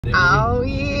Oh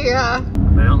yeah.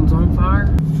 Mountains on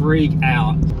fire? Freak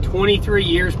out. 23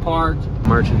 years parked.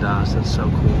 Merchandise, that's so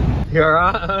cool. You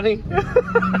alright, honey?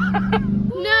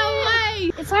 No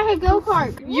way! It's like a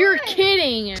go-kart. You're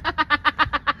kidding.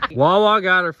 Wawa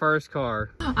got her first car.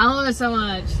 I love it so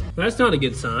much. That's not a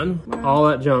good sign. All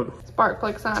that junk. Spark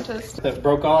plug scientist. That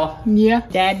broke off? Yeah.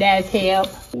 Dad does help.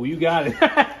 Oh, you got it.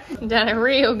 Done it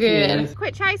real good. Yes.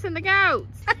 Quit chasing the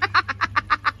goats.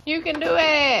 You can do it.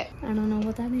 I don't know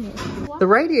what that is. The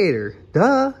radiator.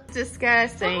 Duh. It's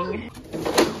disgusting.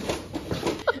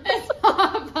 It's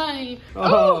not funny.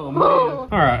 Oh, man. All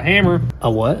right, hammer.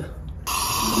 A what?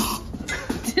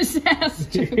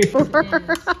 Disaster.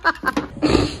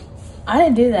 I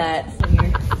didn't do that.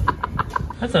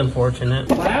 That's unfortunate.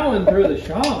 Plowing through the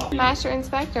shop. Master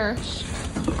inspector.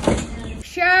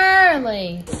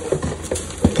 Shirley.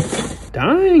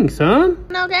 Dang, son.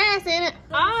 No gas in it.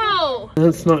 Oh.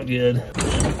 That's not good.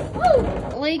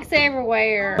 Woo. Leaks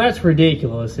everywhere. That's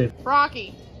ridiculous. If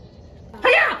Rocky.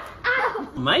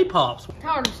 May pops.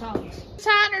 Tartar sauce.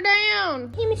 Tighten her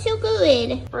down. He was so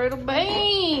good. Brittle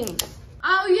beans.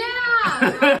 Oh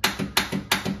yeah.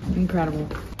 Incredible.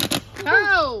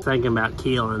 Oh. Thinking about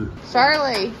killing.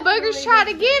 Shirley. Boogers try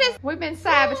to get us. We've been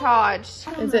sabotaged.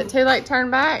 Is it too late to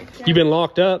turn back? You been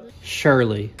locked up?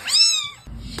 Shirley.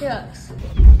 Shucks.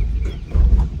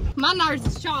 My nerves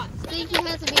is shot. Think you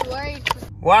have to be worried.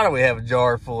 Why do we have a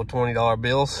jar full of $20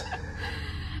 bills?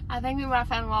 I think we might have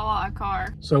found Wawa a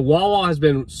car. So Wawa has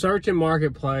been searching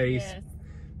Marketplace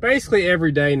basically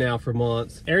every day now for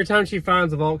months. Every time she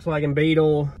finds a Volkswagen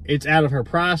Beetle, it's out of her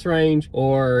price range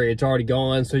or it's already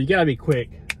gone. So you gotta be quick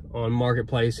on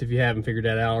Marketplace if you haven't figured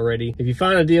that out already. If you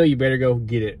find a deal, you better go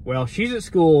get it. Well, she's at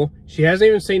school. She hasn't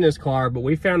even seen this car, but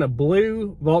we found a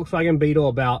blue Volkswagen Beetle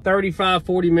about 35,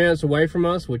 40 minutes away from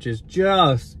us, which is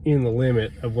just in the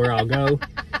limit of where I'll go.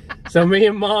 So me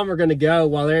and Mom are gonna go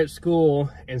while they're at school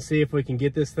and see if we can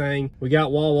get this thing. We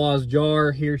got Wawa's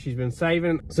jar here she's been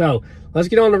saving. So let's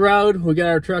get on the road. We got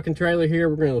our truck and trailer here.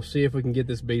 We're gonna see if we can get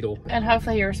this Beetle. And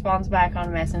hopefully he responds back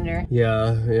on Messenger.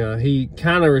 Yeah, he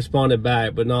kind of responded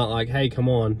back, but not like, hey, come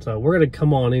on. So we're gonna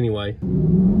come on anyway.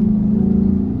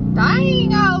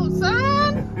 Dang, old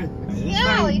son.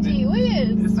 Golly gee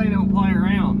whiz. This ain't no play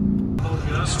around.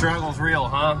 The struggle's real,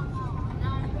 huh?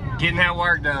 Getting that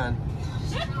work done.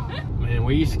 Man,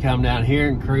 we used to come down here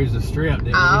and cruise the strip,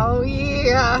 didn't we? Oh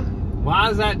yeah. Why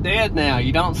is that dead now?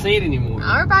 You don't see it anymore.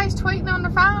 Everybody's tweeting on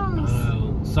their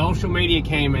phones. Social media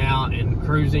came out and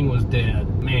cruising was dead.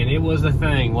 Man, it was a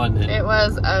thing, wasn't it? It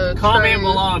was a Comment true.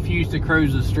 below if you used to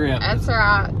cruise the strip. That's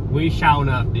right. We sure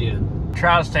enough did.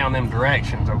 Try to stay on them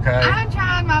directions, okay? I'm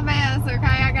trying my best, okay?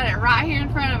 I got it right here in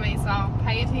front of me, so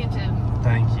pay attention.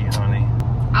 Thank you, honey.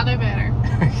 I'll do better.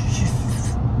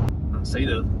 I see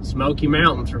the Smoky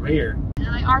Mountains from here.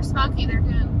 And they are smoky. They're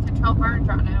doing controlled burns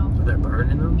right now. They're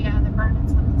burning them? Yeah, they're burning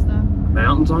some stuff.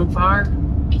 Mountains on fire?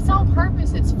 It's on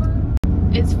purpose. It's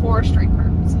forestry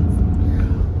purposes.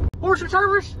 Forestry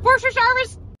Service? Forestry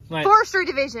Service? Like, Forestry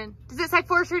Division. Does it say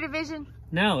Forestry Division?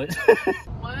 no, it's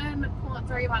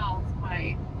 1.3 miles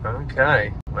away.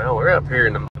 okay. Well, we're up here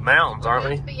in the mountains, aren't We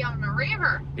we? have to be on the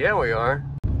river. Yeah, we are.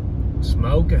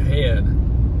 Smoke ahead.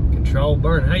 Control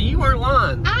burn. Hey, you weren't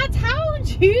lying. I told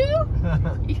you.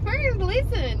 You first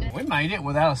listen. We made it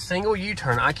without a single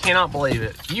U-turn. I cannot believe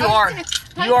it. You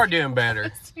are doing better.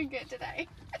 Let's do good today.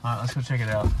 All right, let's go check it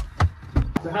out.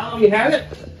 So how long you had it?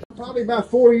 Probably about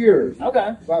 4 years.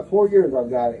 Okay. About 4 years I've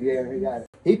got it. Yeah, he got it.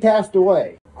 He passed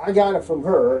away. I got it from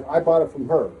her. I bought it from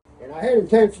her. And I had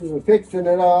intentions of fixing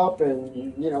it up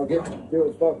and, you know,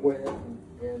 doing stuff with it.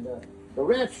 And the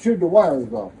rats chewed the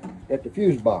wires off at the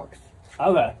fuse box.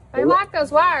 Okay. They like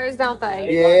those wires, don't they?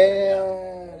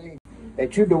 Yeah. They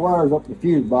chewed the wires up the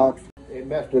fuse box. They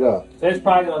messed it up. So it's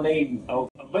probably going to need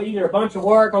either a bunch of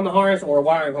work on the harness or a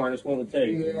wiring harness, one of the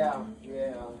two. Yeah.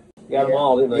 Got them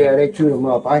all, didn't they? Yeah, they chewed them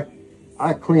up.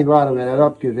 I cleaned a lot of that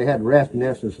up because they had rat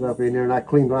nests and stuff in there, and I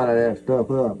cleaned a lot of that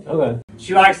stuff up. Okay.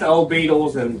 She likes the old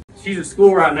Beetles, and she's at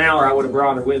school right now, or I would have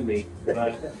brought her with me.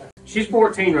 But she's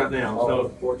 14 right now,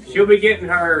 so she'll be getting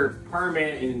her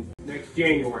permit in next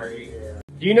January. Yeah.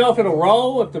 Do you know if it'll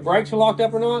roll, if the brakes are locked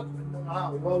up or not?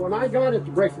 Well, when I got it,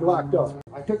 the brakes were locked up.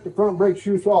 I took the front brake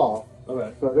shoes off.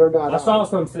 Okay. So they're not I saw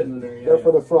some sitting in there. Yeah, They're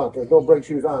for the front. There's no brake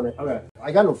shoes on it. Okay.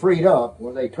 I got them freed up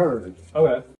when they turned.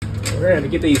 Okay. We're going to have to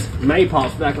get these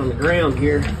maypops back on the ground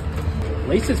here. At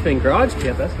least it's been garage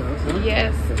kept. That's nice, huh?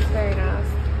 Yes, it's very nice.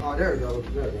 Oh, there it goes.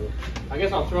 There it goes. I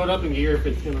guess I'll throw it up in gear if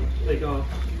it's going to take off.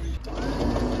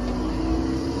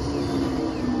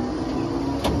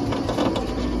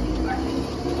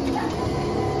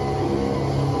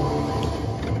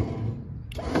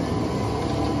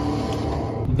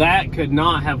 that could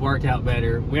not have worked out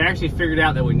better. We actually figured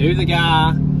out that we knew the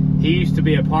guy. He used to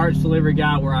be a parts delivery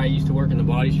guy where I used to work in the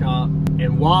body shop.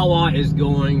 And Wawa is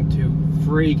going to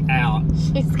freak out.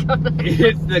 She's gonna.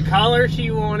 It's the color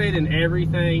she wanted and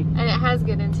everything. And it has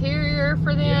good interior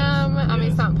for them. Yes, I mean, yes.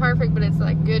 it's not perfect, but it's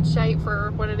like good shape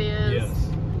for what it is. Yes.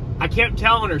 I kept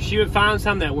telling her she would find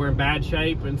some that were in bad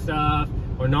shape and stuff,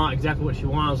 or not exactly what she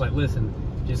wanted. I was like, listen,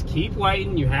 just keep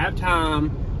waiting. You have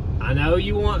time. I know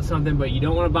you want something, but you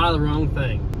don't want to buy the wrong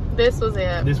thing. This was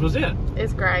it. This was it.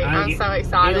 It's great. I'm so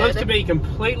excited. It looks to be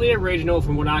completely original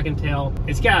from what I can tell.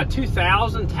 It's got a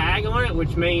 2000 tag on it,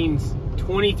 which means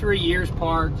 23 years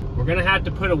parked. We're gonna have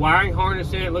to put a wiring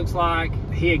harness in, it looks like.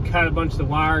 He had cut a bunch of the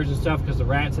wires and stuff because the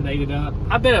rats had ate it up.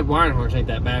 I bet a wiring harness ain't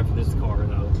that bad for this car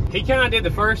though. He kind of did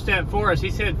the first step for us.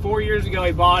 He said 4 years ago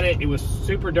he bought it. It was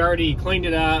super dirty. He cleaned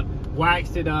it up,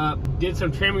 waxed it up, did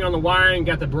some trimming on the wiring,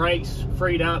 got the brakes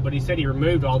freed up, but he said he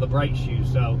removed all the brake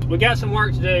shoes. So we got some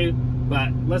work to do, but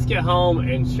let's get home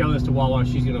and show this to Wawa.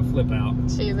 She's gonna flip out.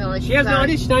 She has no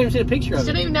idea. She's not even seen a picture of it. She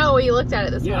didn't even know we looked at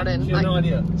it this morning. She has no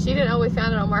idea. She didn't know we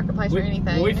found it on Marketplace or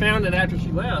anything. We found it after she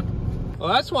left. Well,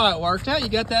 that's why it worked out. You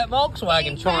got that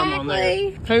Volkswagen charm on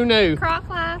there. Who knew? Croc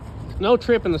life. No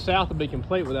trip in the South would be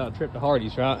complete without a trip to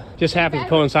Hardee's, right? Just happens to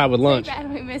coincide with lunch. Too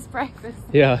bad we missed breakfast.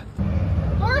 Yeah.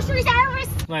 Forestry service.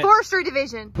 Mate. Forestry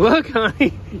division. Look,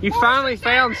 honey, you finally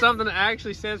found something that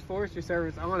actually says Forestry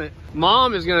Service on it.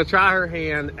 Mom is going to try her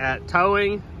hand at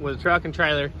towing with a truck and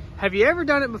trailer. Have you ever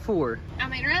done it before? I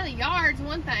mean, really, yard's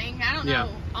one thing. I don't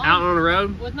know. Out on the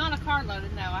road? With not a car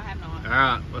loaded, no, I have not. All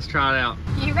right, let's try it out.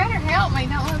 You better help me.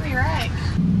 Don't let me wreck.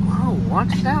 Whoa,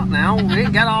 watch it out now. We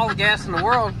ain't got all the gas in the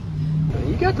world.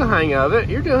 You got the hang of it.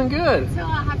 You're doing good. Until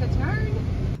I have to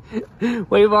turn.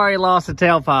 We've already lost the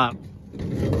tailpipe.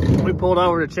 We pulled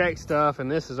over to check stuff and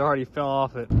this has already fell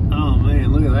off it. Oh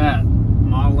man, look at that.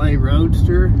 Model A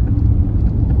Roadster.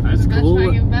 That's cool.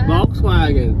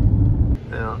 Volkswagen.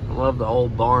 Now, I love the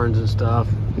old barns and stuff.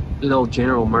 The old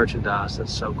general merchandise.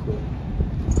 That's so cool.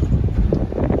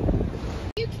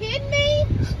 You kidding me?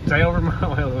 Stay over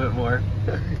my way a little bit more.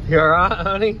 You alright,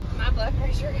 honey? My blood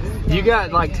pressure is You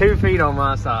got like 2 feet on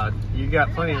my side. You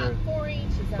got plenty of room. 4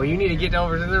 inches. Well, you need to get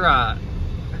over to the right.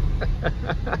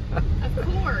 Of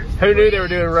course. Who knew they were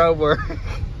doing road work?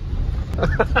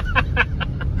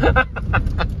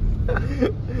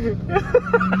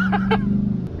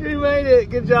 You made it.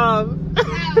 Good job.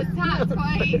 That was tight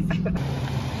twice.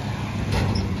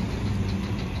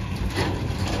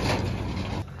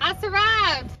 I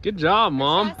survived. Good job,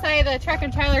 Mom. I say the truck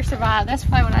and trailer survived. That's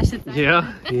probably what I should say.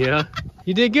 Yeah, yeah.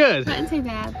 You did good. Wasn't too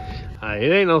bad.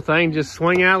 It ain't no thing. Just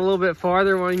swing out a little bit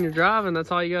farther when you're driving. That's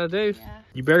all you gotta do. Yeah.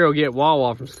 You better go get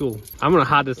Wawa from school. I'm gonna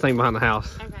hide this thing behind the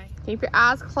house. Okay. Keep your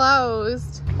eyes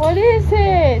closed. What is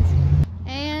it?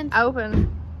 And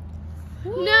Open.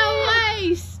 no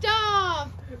way!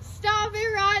 Stop! Stop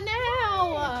it right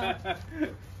now!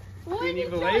 When Can you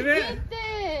did believe y'all it? get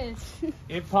this?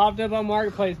 It popped up on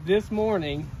Marketplace this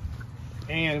morning,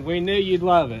 and we knew you'd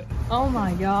love it. Oh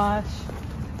my gosh.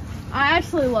 I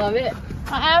absolutely love it.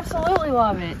 I absolutely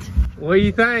love it. What do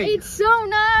you think? It's so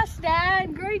nice,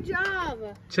 Dad. Great job.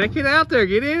 Check it out there.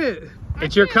 Get in it.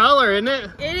 It's your color, isn't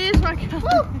it? It is my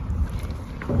color.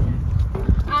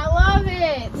 I love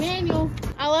it. Manual.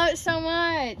 I love it so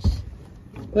much.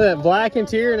 Look at that black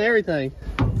interior and everything.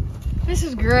 This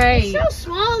is great. It's so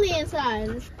small on the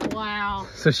inside. Wow.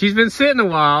 So she's been sitting a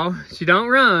while. She don't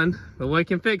run, but we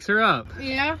can fix her up.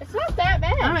 Yeah. It's not that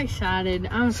bad. I'm excited.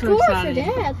 I'm so Score for excited.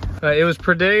 Dad. It was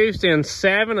produced in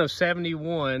 7 of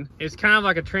 71. It's kind of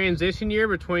like a transition year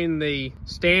between the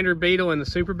standard Beetle and the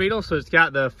Super Beetle. So it's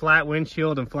got the flat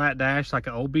windshield and flat dash like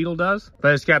an old Beetle does.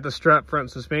 But it's got the strut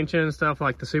front suspension and stuff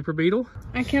like the Super Beetle.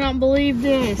 I cannot believe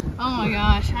this. Oh my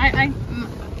gosh.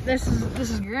 This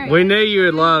is great. We knew you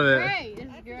would love it. Great. This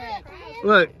is great.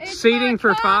 Look, It's seating my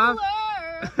for 5.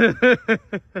 color.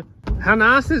 How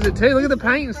nice is it too? Look at the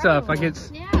paint and stuff. Like it's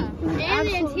Yeah. And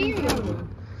the interior.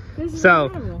 This is so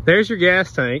incredible. there's your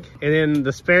gas tank, and then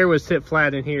the spare would sit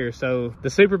flat in here. So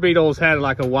the Super Beetles had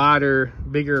like a wider,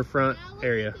 bigger front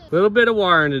area. A little bit of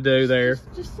wiring to do there.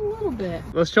 Just a little bit.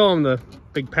 Let's show them the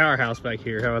big powerhouse back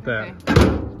here. How about that?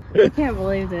 I can't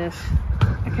believe this.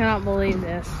 I cannot believe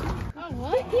this. Oh,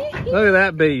 what? Look at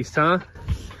that beast, huh?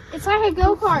 It's like a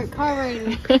go-kart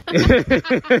carburetor.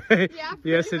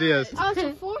 Yes, it is. Oh, it's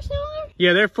a 4-cylinder?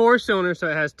 Yeah, they're 4-cylinder, so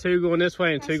it has 2 going this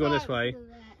way and 2 going this way.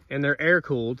 And they're air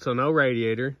cooled, so no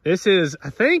radiator. This is, I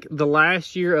think, the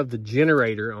last year of the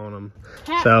generator on them.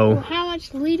 How, So how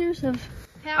much liters of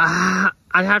power?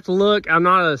 I'd have to look. I'm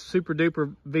not a super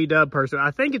duper V-dub person.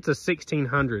 I think it's a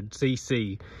 1600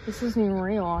 cc. This isn't even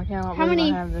real. I cannot How believe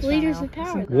many I have this liters right of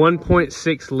now. power?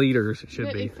 1.6 liters it should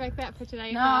Didn't be. expect that for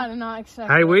today. No, huh? I did not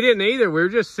expect Hey, it. we didn't either. We were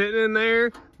just sitting in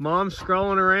there. Mom's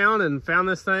scrolling around and found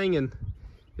this thing and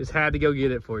just had to go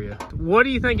get it for you. What do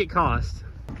you think it cost?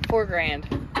 $4 grand.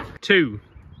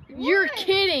 You're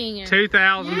kidding.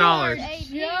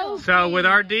 $2,000. So with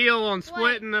our deal on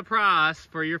splitting the price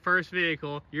for your first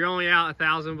vehicle, you're only out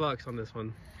 $1,000 on this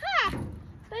one.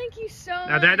 Thank you so much.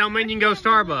 Now that don't mean you can go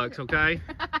Starbucks, okay?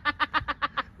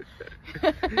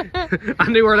 I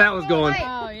knew where that was going.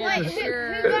 Oh, yeah, Wait,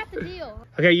 sure. who got the deal?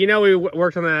 Okay, you know we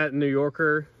worked on that New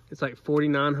Yorker. It's like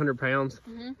 4,900 pounds.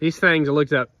 These things are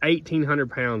looked up 1,800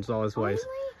 pounds all this weighs.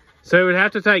 So it would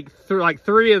have to take like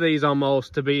 3 of these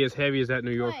almost to be as heavy as that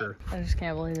New Yorker. I just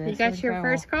can't believe this. You got your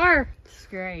first car. It's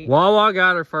great. Wawa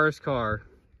got her first car.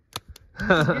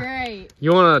 It's great.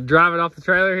 You want to drive it off the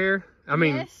trailer here? I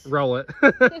mean, Yes. roll it.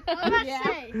 I was about to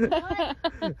say,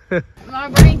 what? My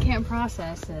brain can't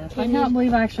process this. I can't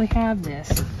believe I actually have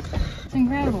this. It's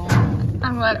incredible.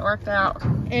 I'm glad it worked out.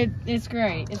 It's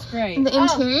great. It's great. And the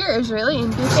interior is really in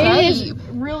good It is shape.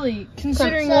 really,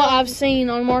 considering what I've seen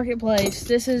on Marketplace,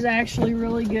 this is actually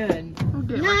really good.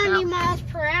 90 miles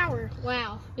per hour.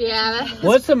 Wow. Yeah.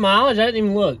 What's the mileage? I didn't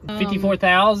even look.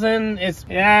 54,000. It's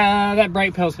that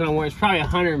brake pedal's gonna work. It's probably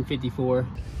 154.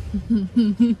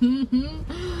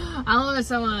 I love it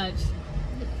so much.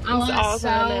 I love it awesome,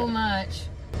 so isn't it? much.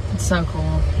 It's so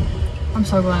cool. I'm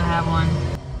so glad I have one.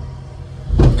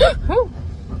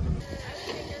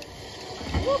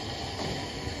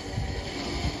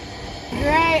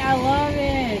 Great, I love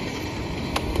it.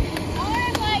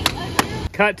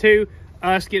 Cut to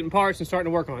us getting parts and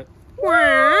starting to work on it.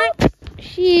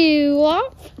 Phew.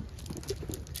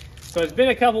 So it's been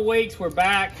a couple weeks. We're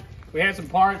back. We had some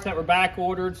parts that were back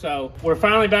ordered, so we're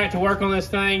finally back to work on this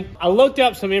thing. I looked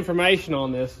up some information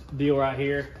on this deal right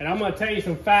here, and I'm going to tell you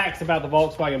some facts about the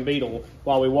Volkswagen Beetle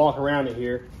while we walk around it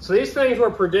here. So these things were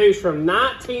produced from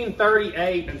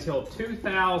 1938 until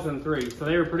 2003. So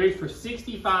they were produced for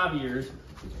 65 years.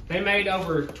 They made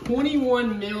over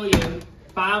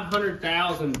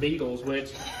 21,500,000 Beetles,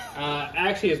 which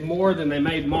actually is more than they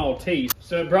made Model Ts.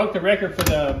 So it broke the record for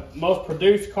the most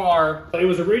produced car. It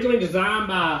was originally designed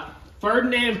by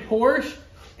Ferdinand Porsche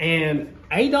and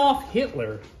Adolf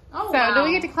Hitler. Oh, So do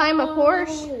we get to claim a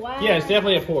Porsche? wow. Yeah, it's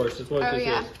definitely a Porsche. That's what this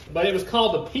yeah. is. But it was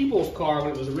called the People's Car when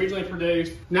it was originally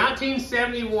produced.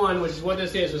 1971, which is what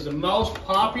this is the most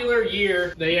popular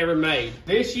year they ever made.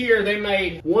 This year, they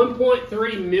made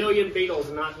 1.3 million Beetles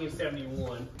in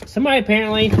 1971. Somebody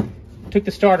apparently took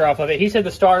the starter off of it. He said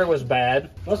the starter was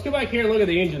bad. Let's go back here and look at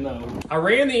the engine though. I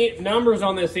ran the numbers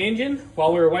on this engine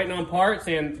while we were waiting on parts,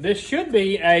 and this should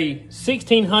be a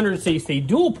 1600cc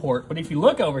dual port, but if you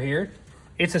look over here,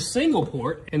 it's a single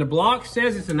port, and the block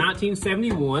says it's a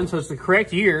 1971, so it's the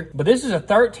correct year, but this is a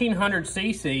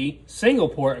 1300cc single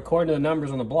port according to the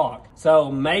numbers on the block.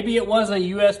 So maybe it was a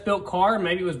US built car,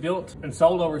 maybe it was built and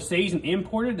sold overseas and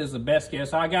imported is the best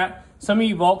guess I got. Some of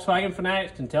you Volkswagen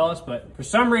fanatics can tell us, but for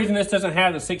some reason this doesn't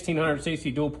have the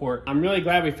 1600cc dual port. I'm really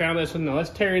glad we found this one. Now let's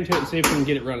tear into it and see if we can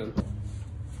get it running.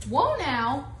 Whoa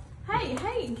now.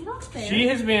 Hey, get off there. She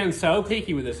has been so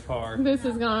picky with this car. This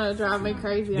is gonna drive me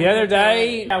crazy. The other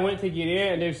day, I went to get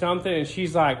in and do something, and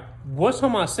she's like, what's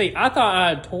on my seat? I thought I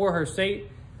had tore her seat.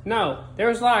 No, there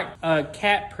was like a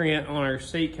cat print on her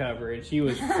seat cover, and she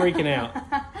was freaking out.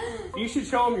 You should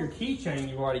show them your keychain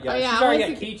you've already got. Oh, yeah, She's I already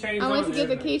went got keychains on. I went to get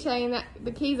the and everything. keychain,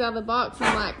 the keys out of the box, and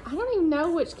I'm like, I don't even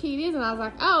know which key it is. And I was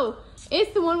like, oh,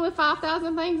 it's the one with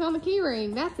 5,000 things on the key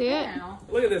ring. That's it. Wow.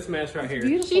 Look at this mess right here.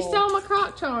 She stole my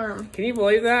croc charm. Can you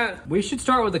believe that? We should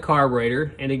start with the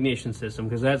carburetor and ignition system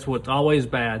because that's what's always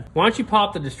bad. Why don't you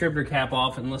pop the distributor cap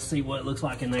off and let's see what it looks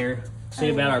like in there. See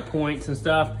about our points and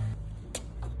stuff.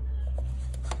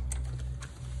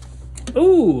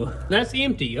 Ooh, that's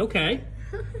empty. Okay.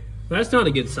 That's not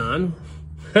a good sign.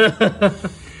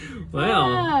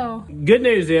 Well, good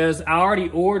news is I already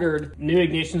ordered new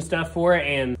ignition stuff for it,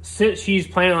 and since she's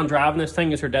planning on driving this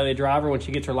thing as her daily driver when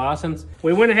she gets her license,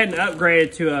 we went ahead and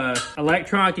upgraded to a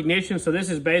electronic ignition. So this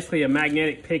is basically a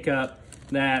magnetic pickup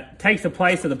that takes the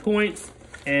place of the points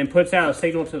and puts out a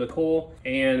signal to the coil.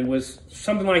 And with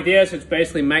something like this, it's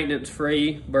basically maintenance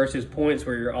free versus points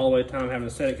where you're all the way time having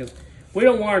to set it, because we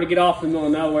don't want her to get off in the middle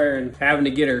of nowhere and having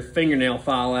to get her fingernail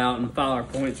file out and file our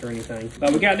points or anything.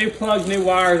 But we got new plugs, new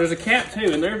wires. There's a cap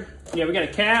too, and there, yeah, we got a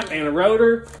cap and a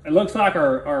rotor. It looks like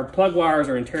our plug wires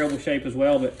are in terrible shape as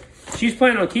well, but she's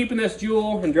planning on keeping this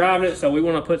Jewel and driving it, so we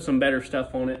want to put some better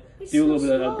stuff on it. Do a little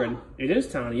bit of upgrading. It is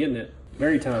tiny, isn't it?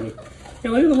 Very tiny. Hey,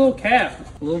 look at the little cap.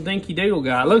 A little dinky doodle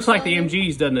guy. It looks like the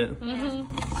MG's, doesn't it?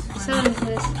 So is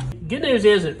this. Good news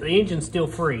is that the engine's still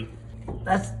free.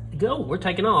 That's go. We're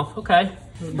taking off. Okay.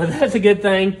 But that's a good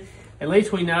thing. At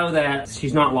least we know that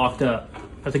she's not locked up.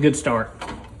 That's a good start.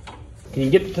 Can you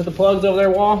get to the plugs over there,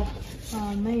 Wall?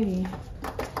 Maybe.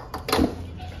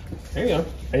 There you go.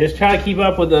 I just try to keep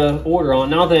up with the order on.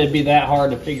 Not that it'd be that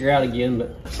hard to figure out again,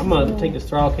 but I'm gonna take this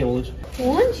throttle cable loose.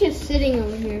 One's just sitting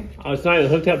over here. Oh, it's not even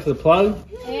hooked up to the plug?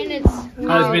 And it's. Oh,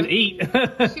 it's been eat.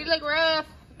 She look rough.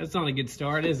 That's not a good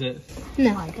start, is it?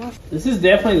 No. This is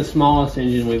definitely the smallest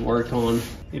engine we've worked on.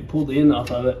 It pulled the end off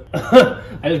of it.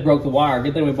 I just broke the wire.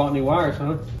 Good thing we bought new wires,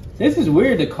 huh? This is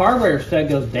weird. The carburetor stud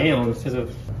goes down instead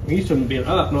of, it used to be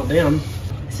up, not down.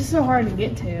 This is so hard to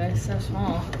get to. It's so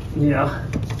small. Yeah.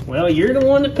 Well, you're the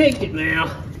one that picked it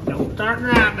now. Don't start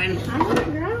driving. I'm not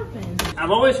driving. I've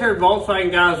always heard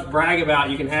Volkswagen guys brag about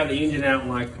you can have the engine out in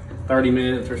like 30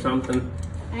 minutes or something.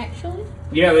 Actually?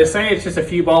 Yeah, they say it's just a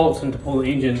few bolts and to pull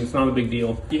the engine. It's not a big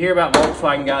deal. You hear about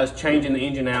Volkswagen guys changing the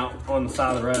engine out on the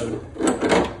side of the road.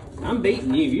 I'm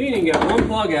beating you. You ain't even got one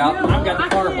plug out, and I've got the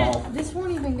car ball. This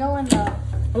won't even go in the.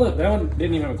 Oh, look, that one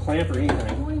didn't even have a clamp or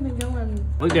anything. Won't even go in.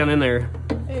 Look down in there.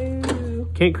 Ooh.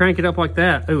 Can't crank it up like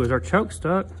that. Ooh, is our choke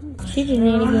stuck? She just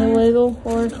need to get wiggle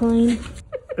or clean.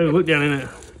 Ooh, look down in it.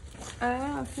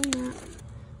 I've seen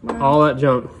that. All that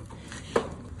junk.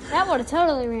 That would have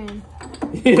totally ran.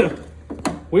 Yeah.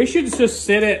 We should just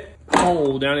sit it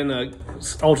whole down in the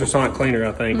ultrasonic cleaner,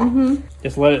 I think.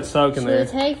 Just let it soak in Should there.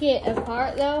 we take it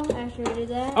apart though after we do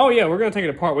that? Oh yeah, we're gonna take it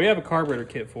apart. We have a carburetor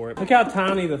kit for it. Look how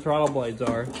tiny the throttle blades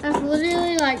are. That's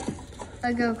literally like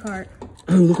a go-kart.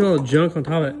 Look at all the junk on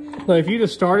top of it. Look, if you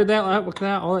just started that like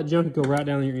that, all that junk would go right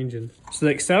down in your engine. So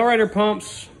the accelerator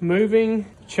pump's moving.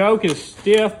 Choke is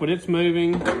stiff, but it's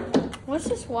moving. What's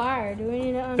this wire? Do we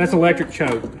need to That's electric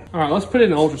choke. All right, let's put it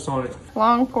in ultrasonic.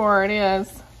 Long pour it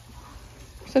is.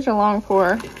 Such a long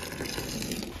pour.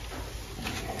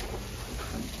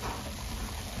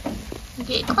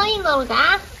 Get clean, little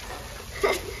guy.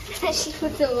 She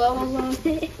put the bubbles on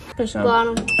it. Push on.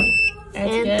 Bottom.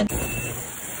 That's And- good.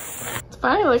 It's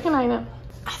funny looking, ain't it?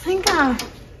 I think I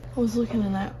was looking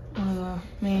in that one of the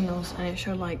manuals and it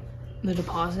showed like the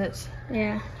deposits.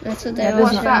 Yeah, that's what they That always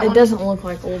doesn't, that show. it one? doesn't look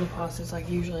like old deposits. Like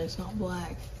usually it's not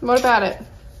black. What about it?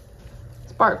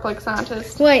 Spark plug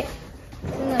scientist. Wait.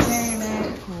 It's in the very back.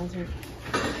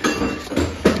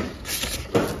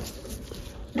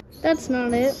 That's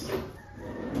not it.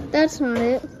 That's not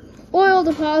it. Oil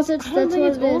deposits, I don't that's think what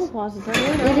it's it oil is. deposits. I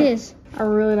really It don't. is. I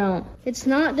really don't. It's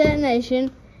not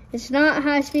detonation. It's not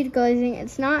high-speed glazing.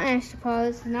 It's not ash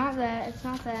deposits. It's not that. It's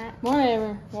not that.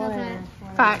 Whatever. not Whatever.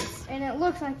 Facts. And it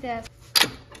looks like that.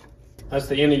 That's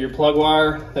the end of your plug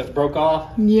wire that broke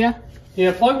off. Yeah.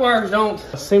 Yeah, plug wires don't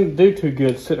seem to do too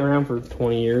good sitting around for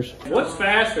 20 years. What's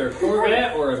faster, a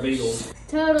Corvette or a Beetle?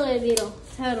 Totally a Beetle.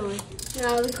 Totally.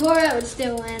 No, the Corvette would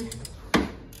still win.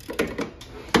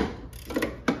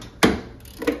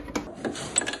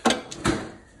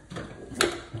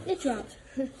 It dropped.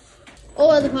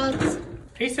 Oil deposits.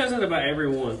 He says it about every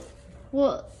one.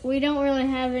 Well, we don't really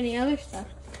have any other stuff.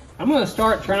 I'm gonna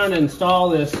start trying to install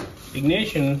this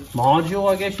ignition module,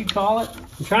 I guess you'd call it.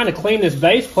 I'm trying to clean this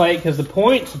base plate because the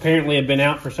points apparently have been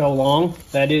out for so long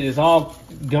that it is all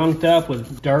gunked up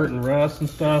with dirt and rust and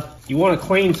stuff. You want a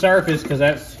clean surface because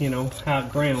that's, you know, how it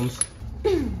grounds.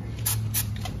 Can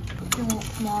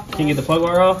you get the plug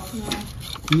wire off?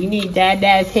 No. You need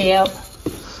Dad's help.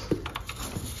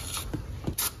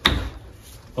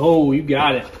 Oh, you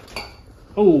got it.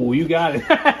 Oh, you got it.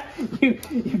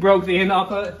 you broke the end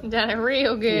off of it? Done it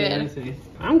real good. Yeah, I see.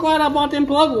 I'm glad I bought them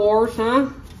plug wars, huh?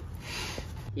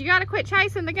 You gotta quit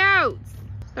chasing the goats.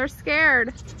 They're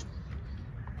scared.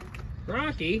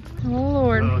 Rocky. Oh,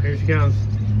 Lord. Oh, here she comes.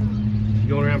 She's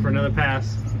going around for another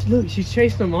pass. Look, she's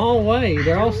chasing them all away.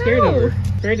 They're all scared of her.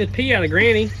 Scared to pee out of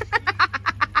Granny.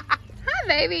 Hi,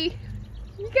 baby.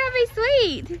 You gotta be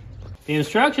sweet. The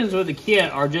instructions with the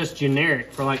kit are just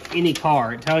generic for like any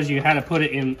car. It tells you how to put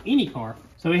it in any car.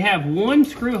 So we have one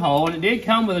screw hole, and it did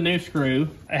come with a new screw.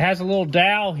 It has a little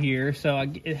dowel here, so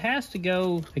it has to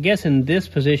go, I guess, in this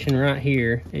position right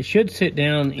here. It should sit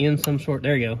down in some sort.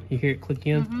 There you go. You hear it click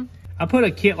in? I put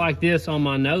a kit like this on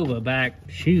my Nova back,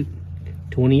 shoot,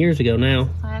 20 years ago now.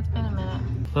 That's been a minute.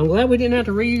 I'm glad we didn't have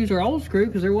to reuse our old screw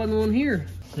because there wasn't one here.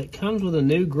 It comes with a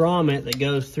new grommet that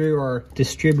goes through our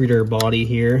distributor body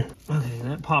here. Okay,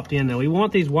 that popped in. Now we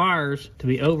want these wires to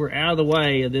be over out of the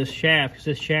way of this shaft because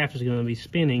this shaft is going to be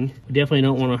spinning. We definitely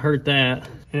don't want to hurt that.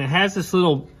 And it has this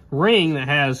little ring that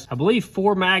has, I believe,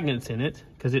 4 magnets in it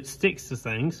because it sticks to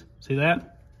things. See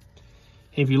that?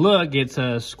 If you look, it's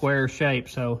a square shape.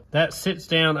 So that sits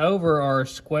down over our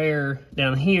square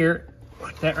down here,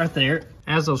 like that right there.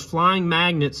 As those flying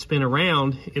magnets spin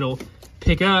around, it'll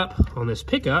pick up on this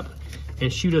pickup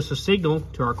and shoot us a signal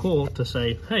to our coil to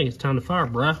say, hey, it's time to fire,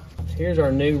 bruh. Here's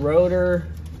our new rotor.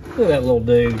 Look at that little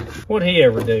dude. What'd he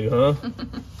ever do, huh?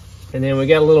 And then we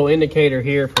got a little indicator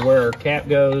here for where our cap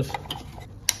goes.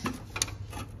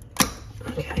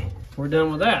 Okay, we're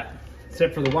done with that,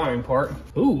 except for the wiring part.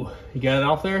 Ooh, you got it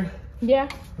off there? Yeah.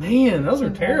 Man, those are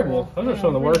terrible. Those are some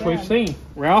of the worst we've seen.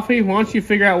 Ralphie, why don't you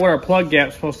figure out what our plug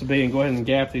gap's supposed to be and go ahead and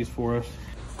gap these for us.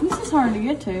 This is hard to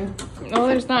get to. Oh,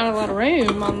 there's not a lot of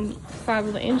room on the side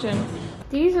of the engine.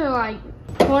 These are like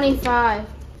 25.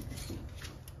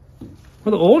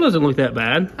 Well, the oil doesn't look that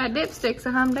bad. That dipstick's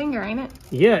a humdinger, ain't it?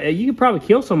 Yeah, you could probably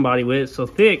kill somebody with it, it's so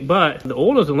thick, but the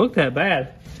oil doesn't look that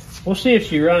bad. We'll see if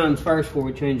she runs first before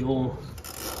we change oil.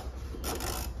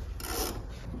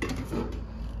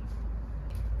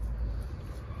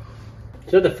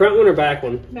 Is that the front one or back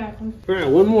one? Back one. All right,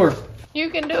 one more. You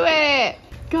can do it.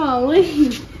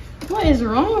 Golly. What is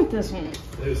wrong with this one?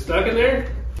 Is it stuck in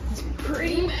there? It's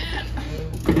pretty mad.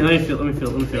 Yeah, let me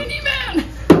feel it. Pretty mad.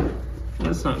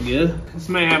 That's not good. This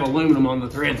may have aluminum on the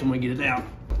threads when we get it out.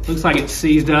 Looks like it's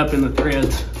seized up in the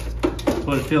threads. That's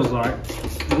what it feels like.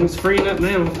 And it's freeing up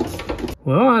now.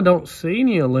 Well, I don't see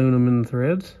any aluminum in the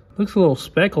threads. Looks a little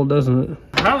speckled, doesn't it?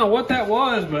 I don't know what that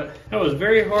was, but that was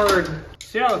very hard.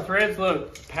 See how the threads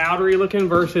look powdery looking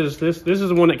versus this? This is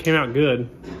the one that came out good.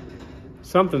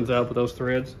 Something's up with those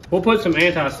threads. We'll put some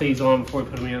anti-seize on before we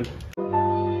put them in.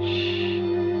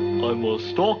 I'm a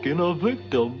stalking a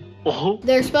victim.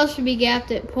 They're supposed to be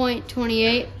gapped at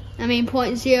 0.28. I mean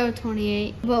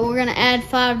 0.028. But we're gonna add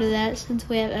 5 to that since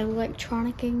we have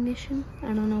electronic ignition. I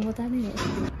don't know what that is.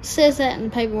 It says that in the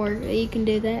paperwork that you can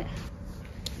do that.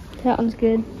 That one's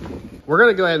good. We're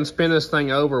gonna go ahead and spin this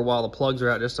thing over while the plugs are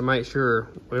out just to make sure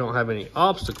we don't have any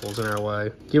obstacles in our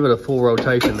way. Give it a full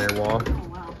rotation there, Wall. Oh,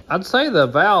 wow. I'd say the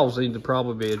valves need to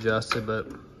probably be adjusted, but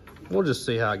we'll just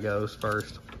see how it goes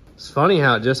first. It's funny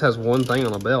how it just has one thing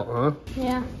on the belt, huh?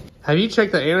 Yeah. Have you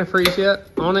checked the antifreeze yet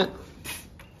on it?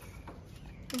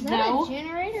 Is that No. a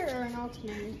generator or an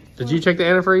alternator? Did you check the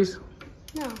antifreeze?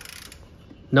 No.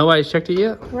 Nobody's checked it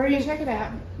yet? Where do you check it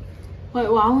out? Wait,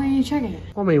 why are you checking it?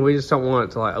 I mean, we just don't want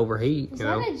it to like overheat, Is you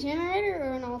that know? a generator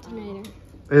or an alternator?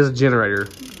 There's a generator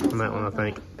on that one, I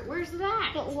think. Where's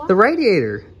that? But what? The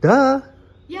radiator, duh.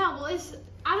 Yeah, well, it's,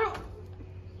 I don't,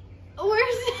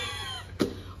 where's the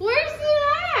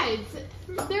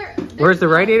There. Where's the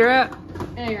radiator at?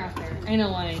 Hey, right there. Ain't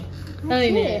no way. That's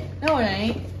it. No, it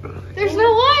ain't. There's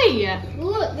no way.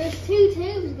 Look, there's 2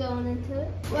 tubes going into it.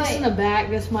 It's in the back.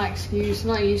 That's my excuse. I'm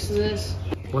not used to this.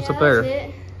 What's Yeah, up there?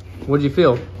 that's it. What'd you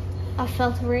feel? I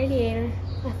felt a radiator,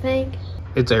 I think.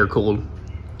 It's air cooled.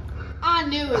 I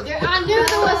knew it. I knew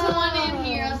there wasn't one in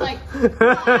here. I was like,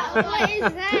 What is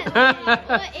that?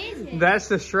 What is it? That's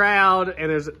the shroud, and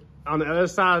there's on the other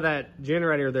side of that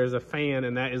generator there's a fan,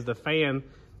 and that is the fan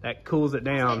that cools it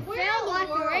down. It felt like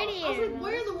a radiator.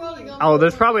 where in the world are you going? Oh,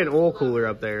 there's probably an oil cooler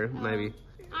up there, maybe.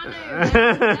 I knew.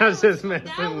 I was just messing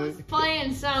That with was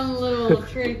playing some little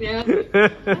trick there.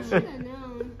 I should have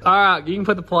known. All right, you can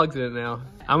put the plugs in it now.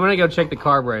 I'm gonna go check the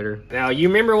carburetor. Now, you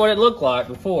remember what it looked like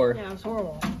before. Yeah, it's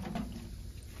horrible.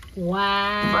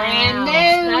 Wow. Brand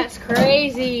new. That's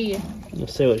crazy.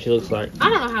 Let's see what she looks like. I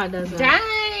don't know how it does that.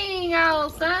 Dang,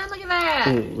 old son, look at that.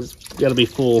 Ooh, it's gotta be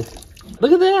full.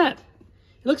 Look at that.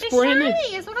 It looks It's brand new.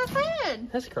 shiny, is what I said.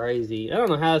 That's crazy. I don't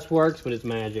know how this works, but it's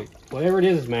magic. Whatever it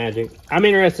is magic. I'm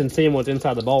interested in seeing what's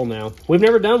inside the bowl now. We've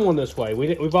never done one this way.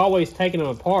 We've always taken them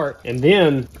apart and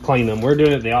then cleaned them. We're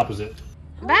doing it the opposite.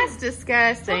 That's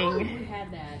disgusting. We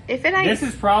had that. If it ain't, This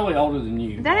is probably older than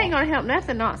you. that ain't gonna help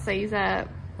nothing not seize up.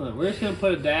 Look, we're just gonna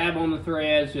put a dab on the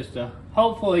threads just to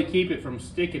hopefully keep it from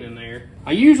sticking in there.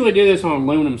 I usually do this on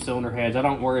aluminum cylinder heads. I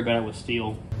don't worry about it with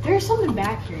steel. There's something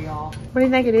back here, y'all. What do you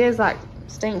think it is? Like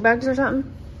stink bugs or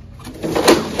something?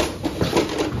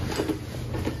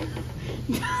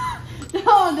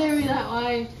 Don't do me that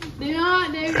way. Do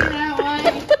not do me that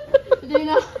way. Do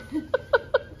not.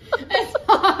 It's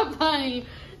not funny.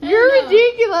 You're No.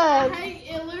 ridiculous.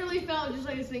 It literally felt just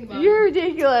like a stink bug. You're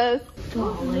ridiculous.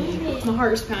 Golly. My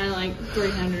heart's pounding like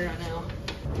 300 right now.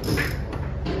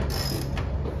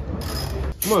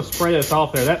 I'm gonna spray this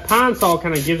off there. That pine sol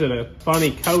kind of gives it a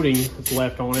funny coating that's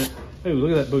left on it. Ooh,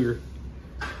 look at that booger.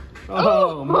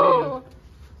 Oh, man.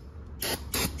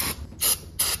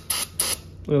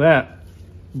 Look at that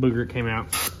booger came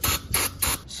out.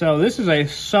 So this is a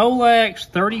Solex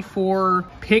 34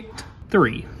 Picked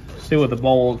 3. See what the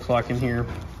bowl looks like in here.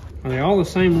 Are they all the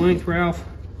same length, Ralph?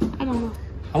 I don't know.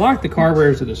 I like the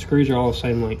carburetors that the screws are all the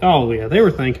same length. Oh yeah, they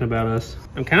were thinking about us.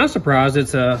 I'm kind of surprised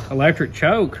it's a electric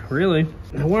choke, really.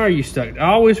 Now, why are you stuck?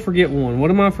 I always forget one.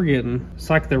 What am I forgetting? It's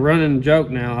like the running joke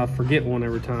now. I forget one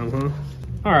every time, huh?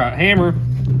 All right, hammer.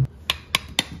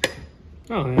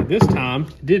 Oh yeah, this time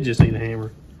it did just need a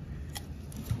hammer.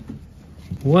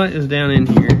 What is down in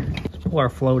here? Let's pull our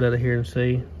float out of here and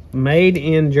see. Made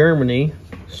in Germany,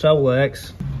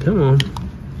 Solex. Come on.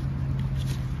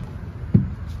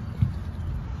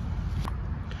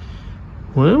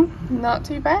 Well, not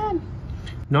too bad.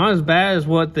 Not as bad as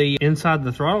what the inside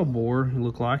the throttle bore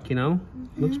looked like, you know.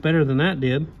 Looks better than that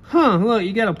did. Huh, look,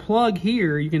 you got a plug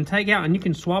here you can take out and you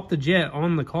can swap the jet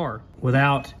on the car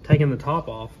without taking the top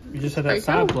off. You just have that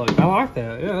side plug. I like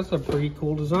that. Yeah, that's a pretty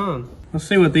cool design. Let's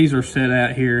see what these are set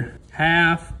at here.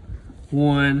 Half,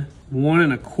 1, 1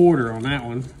 1/4 on that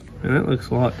one. And that looks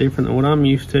a lot different than what I'm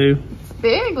used to.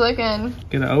 Big looking.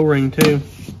 Get an O-ring too.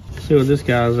 Let's see what this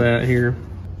guy's at here.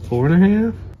 4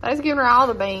 1/2. That's giving her all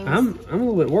the beans. I'm a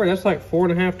little bit worried. That's like 4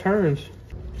 1/2 turns.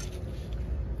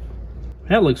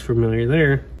 That looks familiar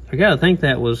there. I gotta think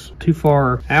that was too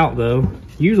far out though.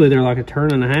 Usually they're like 1.5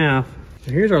 turns.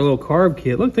 Here's our little carb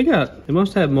kit. Look, they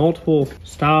must have multiple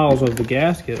styles of the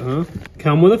gasket, huh?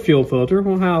 Come with a fuel filter.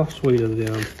 Well, how sweet of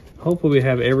them. Hopefully we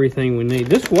have everything we need.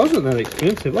 This wasn't that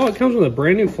expensive. Oh, it comes with a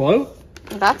brand new float.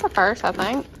 That's a first, I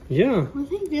think. Yeah. I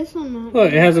think this one might.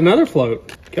 Look, it has another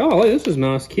float. Golly, this is a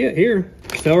nice kit here.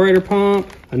 Accelerator pump,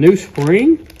 a new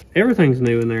spring. Everything's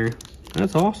new in there.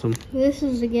 That's awesome. This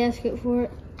is the gasket for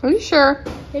it. Are you sure?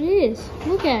 It is.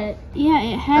 Look at it. Yeah,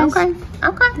 it has. Okay.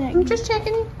 I'm just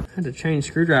checking. I had to change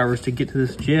screwdrivers to get to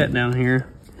this jet down here.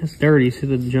 It's dirty. See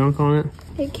the junk on it?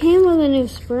 It came with a new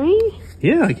spring?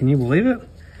 Yeah, can you believe it?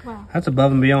 Wow. That's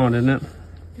above and beyond, isn't it?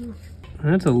 Yeah.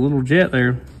 That's a little jet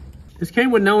there. This came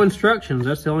with no instructions.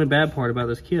 That's the only bad part about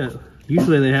this kit.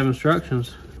 Usually they have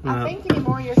instructions. I think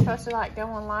anymore you're supposed to like go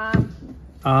online.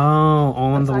 Oh,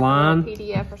 on the like line? A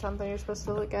PDF or something you're supposed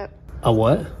to look up. A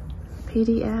what?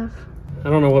 PDF. I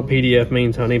don't know what PDF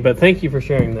means, honey, but thank you for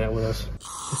sharing that with us.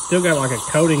 It's still got like a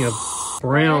coating of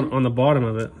brown on the bottom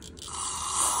of it.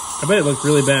 I bet it looks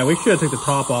really bad. We should have took the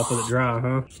top off with it dry,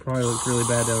 huh? Probably looks really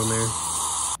bad down there.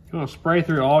 I'm gonna spray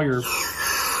through all your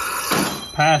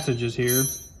passages here.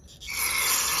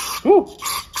 Ooh!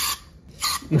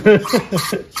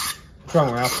 What's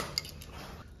wrong, Ralph?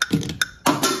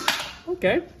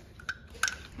 Okay.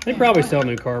 They probably sell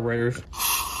new carburetors.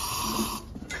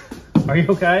 Are you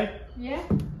okay? Yeah.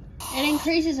 It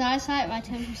increases eyesight by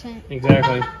 10%.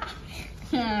 Exactly.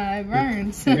 It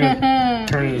burns. You're gonna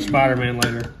turn into Spider-Man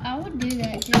later. I would do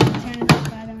that just to turn into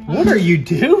Spider-Man. What are you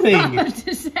doing?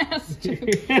 Disaster.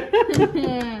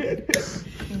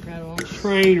 Incredible.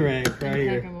 Train wreck right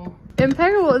here. Impeccable.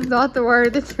 Impeccable is not the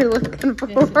word that you're looking for.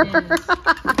 Yes,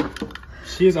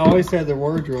 She's always said the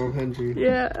words wrong, hasn't she?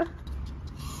 Yeah.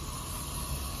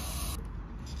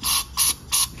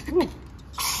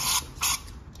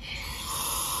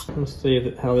 Let's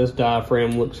see how this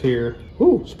diaphragm looks here.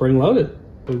 Ooh, spring loaded.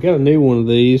 We've got a new one of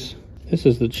these. This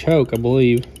is the choke, I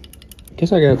believe.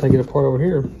 Guess I gotta take it apart over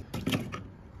here.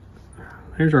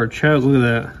 Here's our choke, look at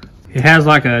that. It has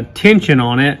like a tension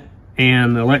on it,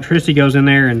 and the electricity goes in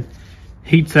there and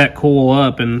heats that coil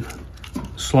up and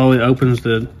slowly opens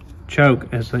the choke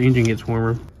as the engine gets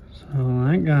warmer. So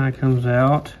that guy comes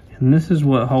out, and this is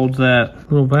what holds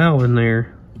that little valve in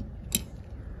there.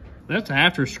 That's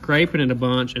after scraping it a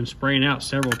bunch and spraying out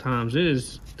several times. It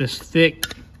is this thick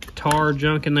tar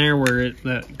junk in there where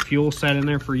that fuel sat in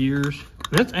there for years.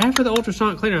 And that's after the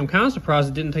ultrasonic cleaner. I'm kind of surprised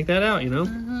it didn't take that out, you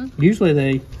know? Usually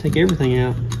they take everything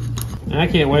out. And I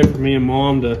can't wait for me and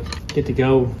Mom to get to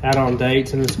go out on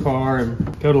dates in this car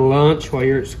and go to lunch while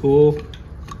you're at school.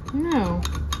 No.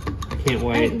 I can't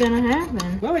wait. Ain't gonna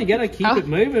happen. Well, you gotta keep it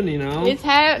moving, you know? It's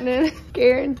happening.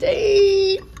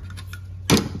 Guaranteed.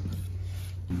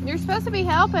 You're supposed to be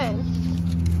helping.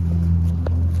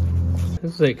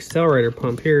 This is the accelerator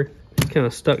pump here. It's kind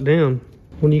of stuck down.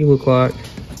 What do you look like?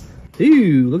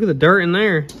 Ew, look at the dirt in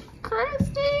there.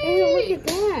 Christy! Oh, look at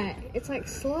that. It's like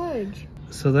sludge.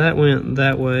 So that went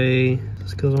that way.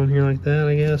 This goes on here like that,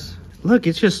 I guess. Look,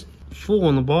 it's just full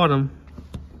on the bottom.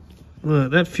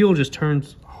 Look, that fuel just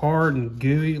turns hard and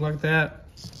gooey like that.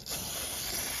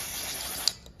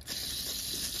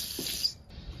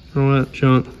 All that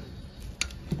junk.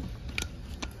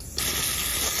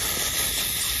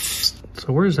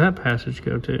 So where does that passage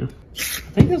go to?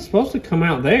 I think it's supposed to come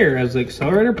out there as the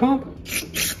accelerator pump.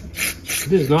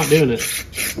 It is not doing it.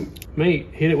 May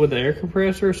hit it with the air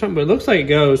compressor or something, but it looks like it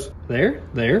goes there,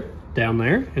 there, down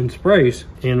there, and sprays.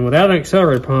 And without an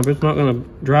accelerator pump, it's not gonna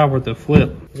drive with the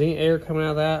flip. Is any air coming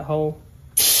out of that hole?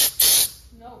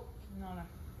 No.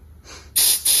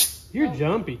 You're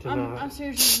jumpy tonight. I'm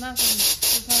seriously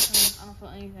nothing. I don't feel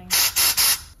anything.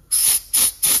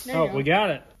 There you Oh, go. we got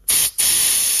it.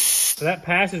 So that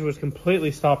passage was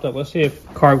completely stopped up. Let's see if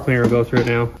carb cleaner will go through it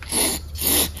now.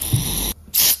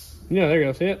 Yeah, there you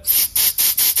go. See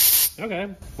it?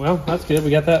 Okay. Well, that's good. We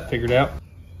got that figured out.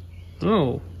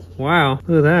 Oh, wow.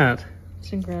 Look at that.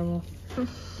 It's incredible.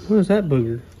 What is that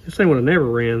booger? This thing would have never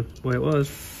ran the way it was.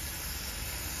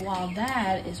 While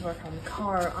Dad is working on the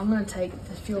car, I'm gonna take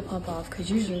the fuel pump off because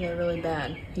usually they're really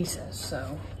bad, he says,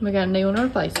 so. We got a new one to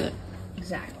replace it.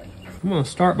 Exactly. I'm gonna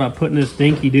start by putting this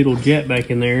dinky doodle jet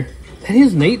back in there. That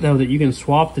is neat though that you can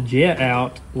swap the jet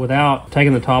out without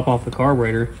taking the top off the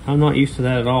carburetor. I'm not used to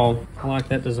that at all. I like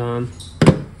that design.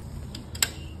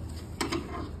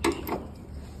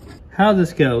 How'd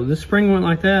this go? This spring went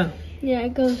like that? Yeah,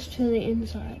 it goes to the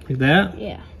inside. Like that?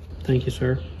 Yeah. Thank you,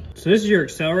 sir. So this is your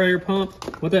accelerator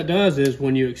pump. What that does is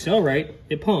when you accelerate,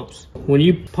 it pumps. When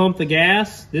you pump the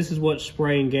gas, this is what's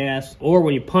spraying gas. Or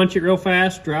when you punch it real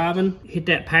fast driving, hit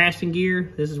that passing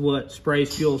gear, this is what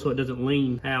sprays fuel so it doesn't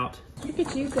lean out. Look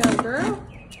at you go, girl.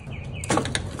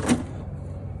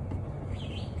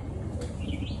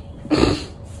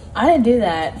 I didn't do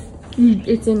that.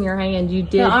 It's in your hand. You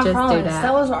did No, I just do promise. that.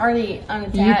 That was already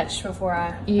unattached before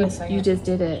I. You wait a second. just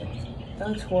did it. That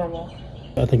looks horrible.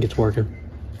 I think it's working.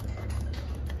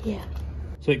 Yeah.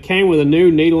 So it came with a new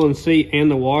needle and seat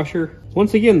and the washer.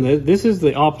 Once again, this is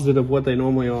the opposite of what they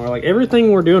normally are. Like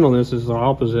everything we're doing on this is the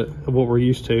opposite of what we're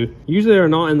used to. Usually they're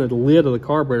not in the lid of the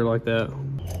carburetor like that.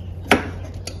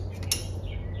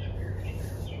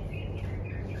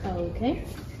 Okay.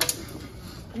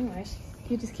 Anyways,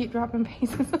 You just keep dropping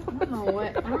pieces. I don't know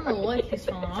what keeps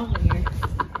falling off of here.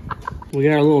 We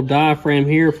got our little diaphragm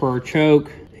here for our choke.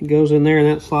 It goes in there and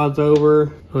that slides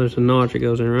over. Oh, there's a notch that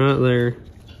goes in right there.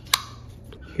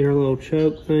 Get our little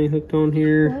choke thing hooked on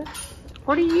here.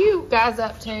 What are you guys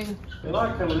up to? They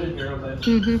like coming in here, don't they?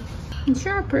 Mm-hmm.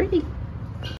 Sure, pretty.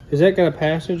 Has that got a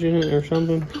passage in it or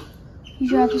something? You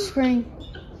dropped a spring.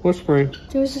 What spring?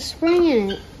 There was a spring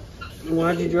in it.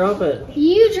 Why'd you drop it?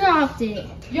 You dropped it.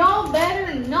 Y'all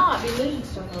better not be losing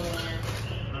stuff over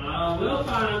there. We'll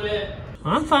find it.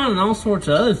 I'm finding all sorts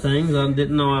of other things I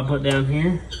didn't know I put down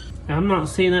here. I'm not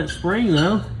seeing that spring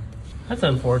though. That's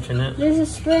unfortunate. There's a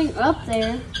spring up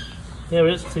there. Yeah,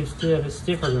 but it's too stiff. It's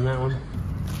stiffer than that one.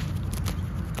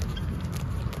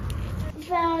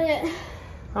 Found it.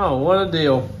 Oh, what a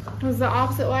deal. It was the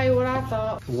opposite way of what I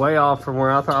thought. Way off from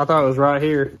where I thought it was right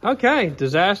here. Okay,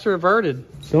 disaster averted.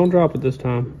 Don't drop it this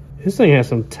time. This thing has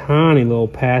some tiny little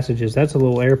passages. That's a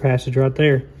little air passage right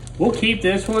there. We'll keep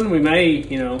this one. We may,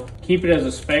 keep it as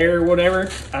a spare or whatever.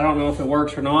 I don't know if it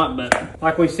works or not, but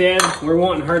like we said, we're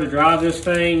wanting her to drive this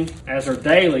thing as her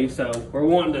daily, so we're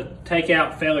wanting to take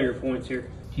out failure points here.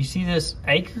 You see this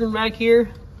acorn back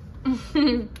here?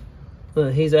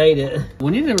 Look, he's ate it.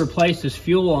 We need to replace this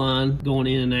fuel line going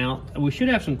in and out. We should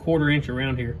have some 1/4 inch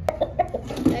around here.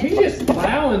 He's just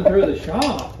plowing through the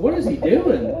shop. What is he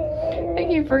doing? I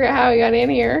think you forgot how we got in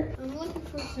here. I'm looking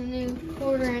for some new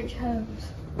 1/4 inch hose.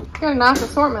 Got a nice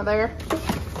assortment there.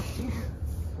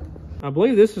 I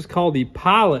believe this is called the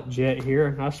pilot jet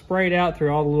here. I sprayed out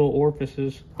through all the little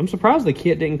orifices. I'm surprised the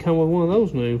kit didn't come with one of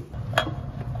those new.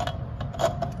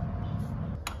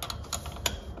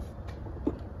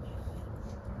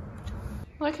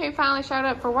 Look who finally showed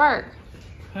up for work.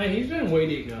 Hey, he's been weed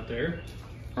eating out there.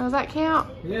 Oh, does that count?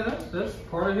 Yeah, that's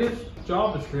part of his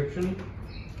job description.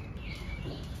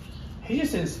 He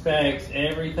just inspects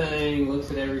everything,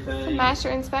 looks at everything. Master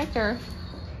inspector.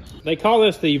 They call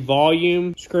this the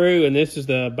volume screw, and this is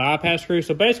the bypass screw.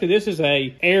 So basically, this is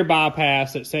a air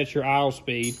bypass that sets your idle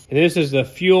speed. And this is the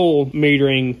fuel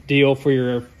metering deal for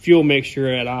your fuel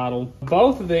mixture at idle.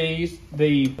 Both of these,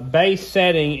 the base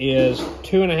setting is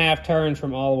 2.5 turns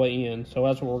from all the way in. So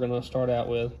that's what we're gonna start out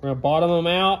with. We're gonna bottom them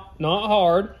out, not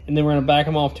hard, and then we're gonna back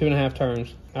them off 2.5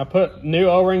 turns. I put new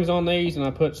O-rings on these, and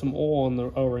I put some oil on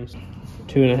the O-rings.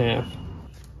 2.5.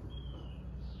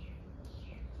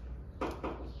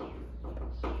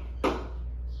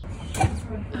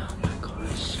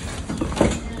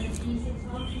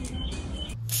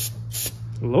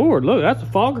 Lord, look, that's a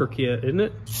fogger kit, isn't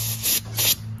it?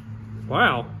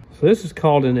 Wow. So this is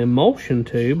called an emulsion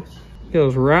tube. It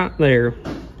goes right there.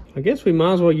 I guess we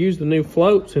might as well use the new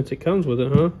float since it comes with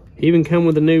it, huh? Even come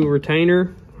with a new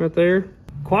retainer right there.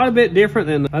 Quite a bit different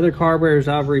than the other carburetors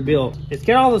I've rebuilt. It's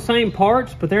got all the same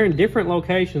parts, but they're in different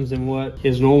locations than what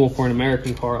is normal for an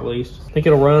American car at least. Think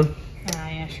it'll run?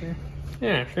 Yeah, sure.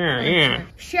 Yeah, sure, yeah.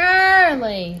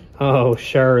 Shirley. Oh,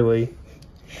 Shirley.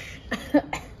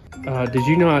 Did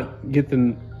you not get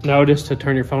the notice to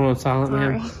turn your phone on silent,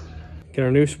 man? Sorry. Got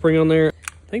our new spring on there.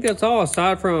 think that's all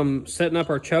aside from setting up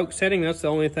our choke setting. That's the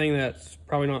only thing that's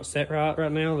probably not set right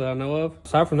now that I know of.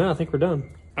 Aside from that, I think we're done.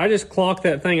 I just clocked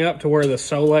that thing up to where the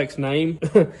Solex name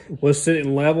was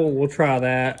sitting level. We'll try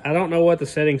that. I don't know what the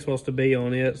setting's supposed to be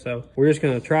on it, so we're just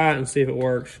gonna try it and see if it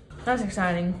works. That's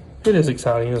exciting. It is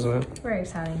exciting, isn't it? Very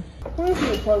exciting. Where's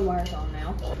the plug wires on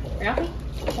now? Ralphie,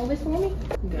 hold this for me.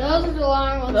 Those are the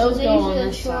long ones. Those These go on are the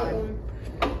this short side. one.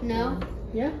 No?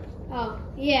 Yeah. Oh,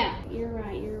 yeah. You're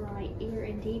right. You're right. You're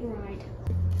indeed right.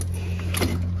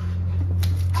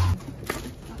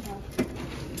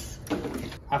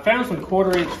 I found some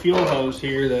 1/4-inch fuel hose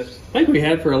here that I think we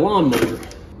had for a lawnmower,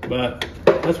 but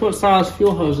that's what size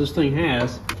fuel hose this thing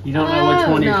has. You don't know which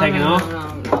one you're taking off?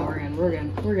 No,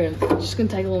 we're good. Just gonna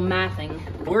take a little mathing.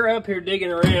 We're up here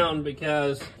digging around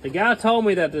because the guy told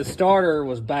me that the starter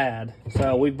was bad.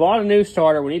 So we bought a new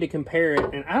starter. We need to compare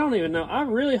it. And I don't even know. I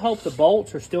really hope the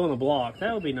bolts are still in the block.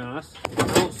 That would be nice. I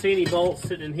don't see any bolts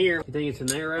sitting in here. You think it's in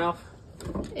there, Ralph?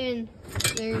 And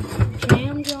there's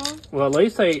jam jar. Well, at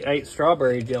least they ate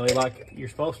strawberry jelly like you're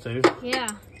supposed to. Yeah.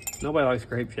 Nobody likes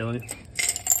grape jelly.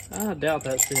 I doubt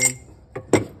that's in.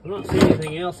 I don't see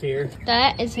anything else here.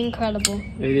 That is incredible.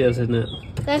 It is, isn't it?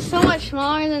 That's so much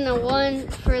smaller than the one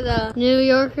for the New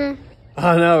Yorker.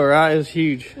 I know, right? It's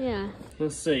huge. Yeah.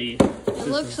 Let's see. It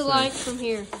looks alike from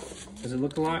here. Does it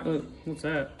look alike? Look, what's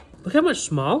that? Look how much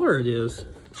smaller it is.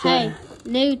 Hey,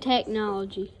 new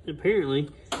technology. Apparently.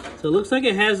 So it looks like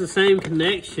it has the same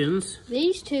connections.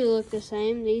 These two look the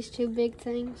same. These two big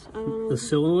things. I don't know. The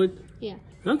solenoid? Yeah.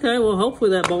 Okay, well,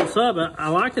 hopefully that bolts up. I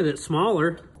like that it's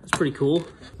smaller. That's pretty cool.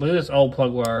 Look at this old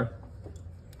plug wire.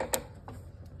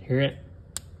 Hear it?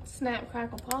 Snap,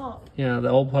 crackle, pop. Yeah, the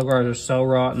old plug wires are so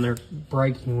rotten, they're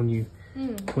breaking when you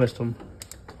twist them.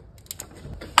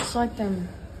 It's like them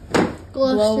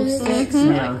Glow sticks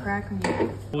Yeah. like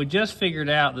cracking. We just figured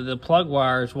out that the plug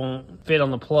wires won't fit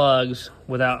on the plugs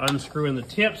without unscrewing the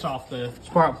tips off the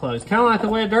spark plugs. Kind of like the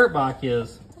way a dirt bike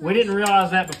is. We didn't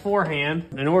realize that beforehand.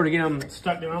 In order to get them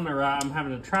stuck down there right, I'm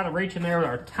having to try to reach in there with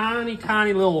our tiny,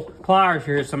 tiny little pliers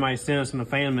here somebody sent us in the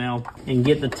fan mail and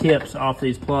get the tips off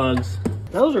these plugs.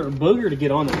 Those are a booger to get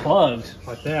on the plugs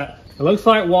like that. It looks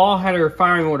like Wall had her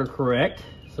firing order correct,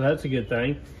 so that's a good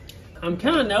thing. I'm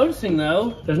kind of noticing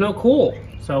though, there's no coil.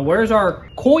 So where's our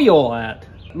coil at?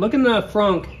 Look in the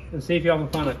frunk and see if y'all can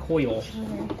find a coil.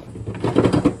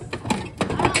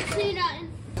 I don't see nothing.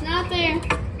 It's not there.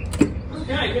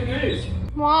 Okay, good news.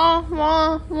 Wah,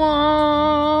 wah,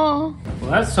 wah.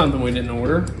 Well, that's something we didn't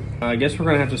order. I guess we're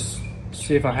gonna have to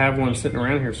see if I have one sitting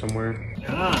around here somewhere. We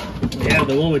have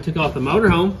the one we took off the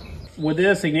motorhome. With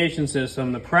this ignition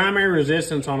system, the primary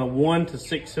resistance on a 1 to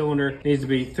 6 cylinder needs to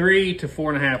be 3 to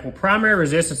 4.5. Well, primary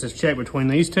resistance is checked between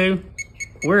these two.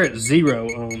 We're at 0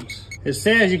 ohms. It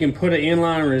says you can put an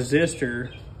inline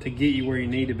resistor to get you where you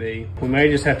need to be. We may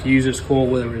just have to use this coil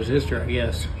with a resistor, I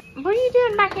guess. What are you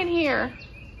doing back in here?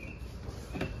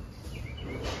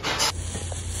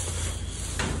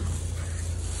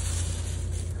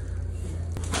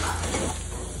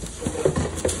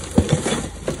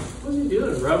 What's he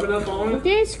doing? Rubbing up on it?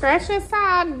 Okay, scratching his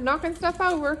side, knocking stuff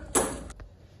over.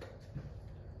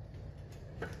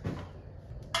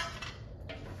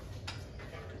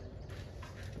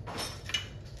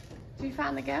 Did you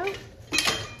find the goat?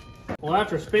 Well,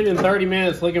 after spending 30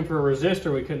 minutes looking for a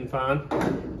resistor we couldn't find,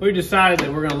 we decided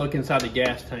that we're gonna look inside the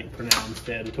gas tank for now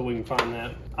instead until we can find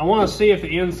that. I wanna see if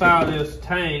the inside of this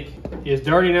tank is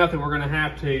dirty enough that we're gonna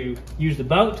have to use the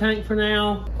boat tank for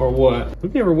now, or what.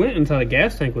 We've never went inside a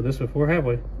gas tank with this before, have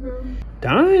we? No.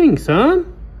 Dang,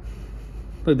 son.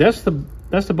 Look, that's the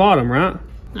bottom, right?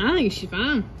 I think she's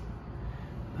fine.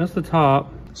 That's the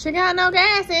top. She got no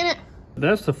gas in it.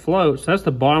 That's the floats. That's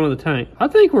the bottom of the tank. I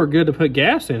think we're good to put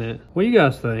gas in it. What do you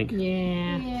guys think?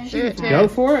 Yeah. Do it, Go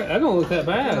for it. That don't look that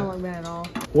That bad. don't look bad at all.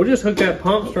 We'll just hook that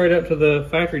pump straight up to the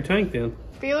factory tank then.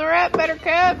 Feel her up,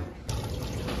 Buttercup.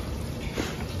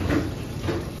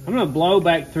 I'm gonna blow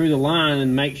back through the line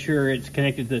and make sure it's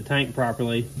connected to the tank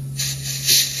properly.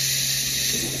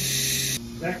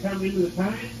 That come into the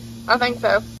tank? I think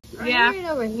so. Yeah. Right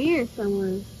over here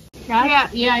somewhere.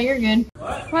 Yeah, you're good.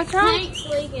 What's wrong? Tank's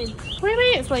leaking. What do you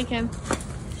mean it's leaking?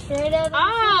 Straight out of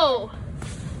Oh!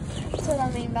 That's what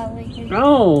I mean by leaking.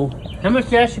 Oh, how much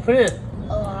gas you put in? A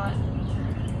lot.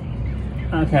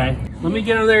 Okay, let me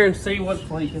get over there and see what's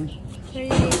leaking.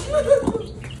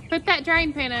 Put that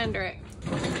drain pan under it.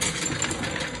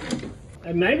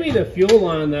 It may be the fuel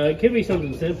line though. It could be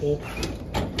something simple.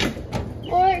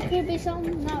 Or it could be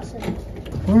something not simple.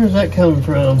 Where is that coming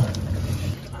from?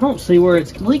 I don't see where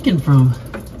it's leaking from.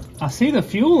 I see the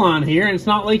fuel line here and it's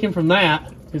not leaking from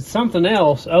that. It's something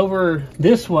else over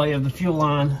this way of the fuel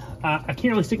line. I can't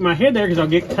really stick my head there because I'll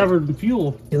get covered in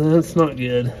fuel. And that's not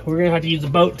good. We're gonna have to use the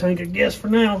boat tank, I guess, for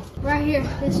now. Right here,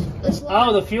 this line.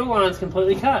 Oh, the fuel line's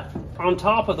completely cut on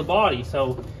top of the body.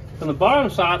 So from the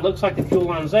bottom side, looks like the fuel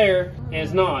line's there, and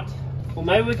it's not. Well,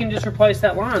 maybe we can just replace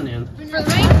that line then. For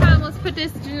the meantime, let's put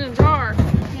this in a jar.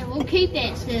 Yeah, we'll keep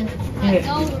that stuff. That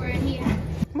gold right here.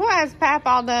 What has Pap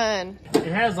all done?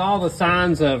 It has all the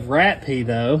signs of rat pee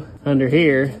though, under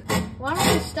here. Why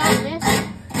don't we stop this?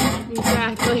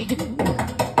 Exactly.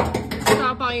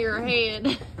 Stop on your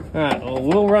head. All right, well,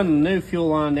 we'll run the new fuel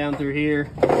line down through here.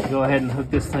 Go ahead and hook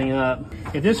this thing up.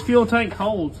 If this fuel tank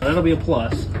holds, that'll be a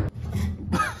plus.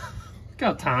 Look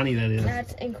how tiny that is.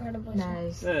 That's incredibly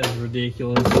nice. That is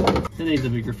ridiculous. It needs a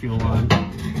bigger fuel line.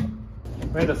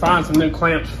 We had to find some new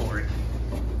clamps for it.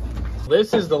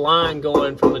 This is the line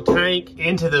going from the tank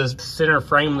into the center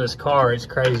frame of this car. It's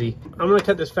crazy. I'm gonna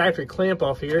cut this factory clamp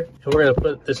off here and we're gonna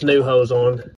put this new hose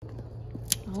on.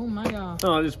 Oh my God.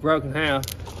 Oh, it just broke in half.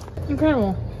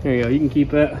 Incredible. There you go, you can keep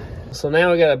that. So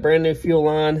now we got a brand new fuel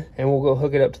line and we'll go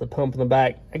hook it up to the pump in the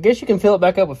back. I guess you can fill it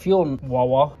back up with fuel,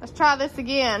 Wawa. Let's try this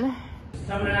again. It's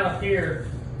coming out of here.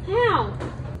 How?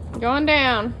 Going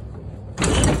down.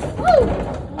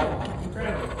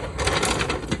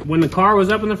 When the car was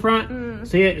up in the front,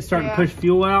 see it started to push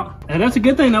fuel out. And that's a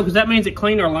good thing though, because that means it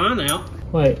cleaned our line out.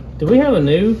 Wait, do we have a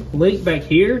new leak back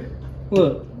here?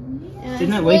 Look, isn't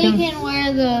that leaking?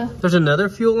 Where the... There's another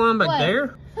fuel line back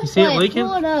there. You see it leaking?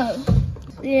 Pull it up.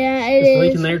 Yeah, it It's is.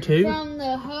 leaking there too? From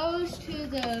the hose to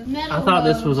the metal I thought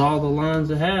this hose. was all the lines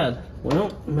it had.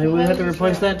 Well, maybe we have to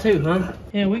replace that too, huh?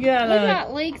 Yeah, we got We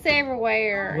got leaks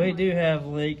everywhere. we do have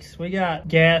leaks. We got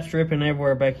gas dripping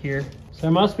everywhere back here. So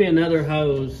there must be another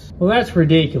hose. Well, that's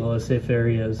ridiculous if there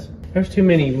is. There's too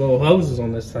many little hoses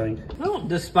on this thing. Well,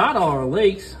 despite all our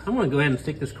leaks, I'm gonna go ahead and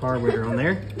stick this carburetor on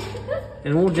there.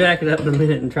 And we'll jack it up in a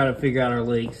minute and try to figure out our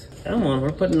leaks. Come on,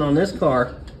 we're putting it on this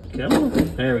car. Come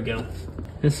on, there we go.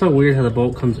 It's so weird how the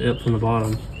bolt comes up from the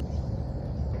bottom.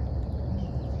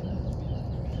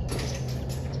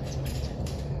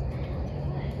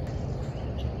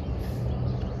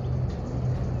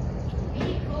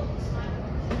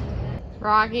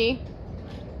 Rocky.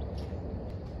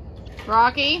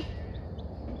 Rocky.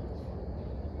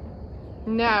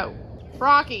 No.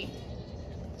 Rocky.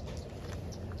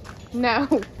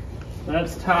 No.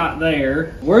 That's tight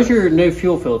there. Where's your new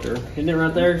fuel filter? Isn't it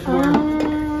right there somewhere?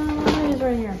 It is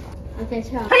right here. Okay,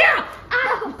 so.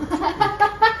 Ow!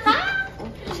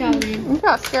 Shove it in. You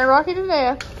got scared Rocky to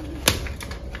death.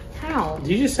 How? Did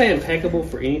you just say impeccable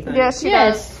for anything? Yes, she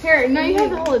Yes. Here, no, you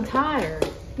have to hold it tighter.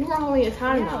 You weren't holding it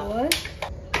tight enough. What?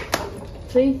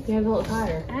 See? You have to hold it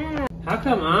tighter. How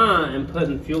come I am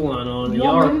putting fuel line on and You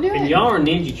y'all want me to do it? are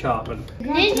ninja chopping?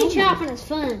 Ninja chopping is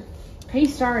fun. He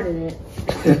started it.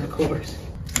 Of course.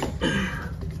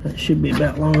 That should be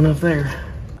about long enough there.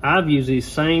 I've used these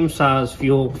same size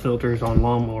fuel filters on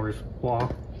lawnmowers. Wow.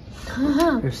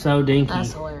 They're so dinky.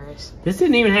 That's hilarious. This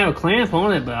didn't even have a clamp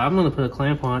on it, but I'm gonna put a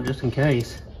clamp on it just in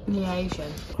case. Yeah, you should.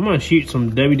 I'm gonna shoot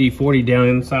some WD-40 down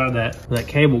inside that where that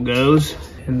cable goes.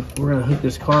 And we're gonna hook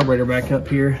this carburetor back up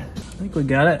here. I think we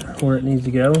got it where it needs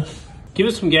to go. Give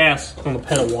us some gas on the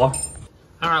pedal wall.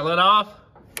 All right, let off.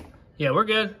 Yeah, we're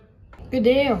good. Good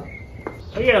deal.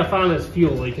 We gotta find this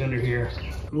fuel leak under here.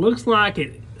 Looks like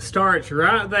it starts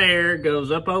right there,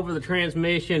 goes up over the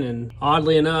transmission, and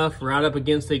oddly enough, right up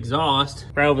against the exhaust,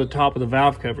 right over the top of the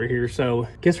valve cover here. So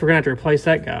guess we're gonna have to replace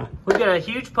that guy. We got a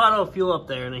huge puddle of fuel up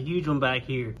there and a huge one back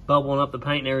here, bubbling up the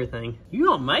paint and everything.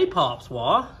 You on Maypops,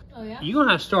 Wah? Oh, yeah? You're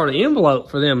gonna have to start an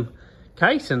envelope for them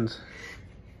casings.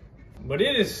 But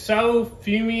it is so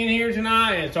fumy in here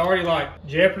tonight, and it's already like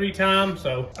Jeopardy time,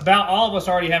 so about all of us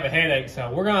already have a headache, so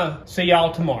we're gonna see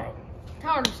y'all tomorrow.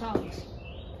 Tartar sauce.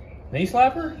 Knee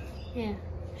slapper? Yeah.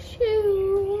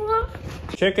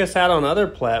 Check us out on other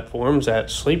platforms at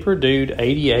Sleeper Dude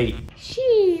 88.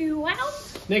 Shoo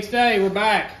out. Next day, we're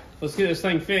back. Let's get this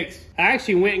thing fixed. I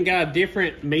actually went and got a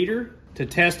different meter to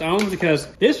test ohms because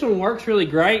this one works really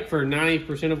great for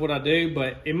 90% of what I do,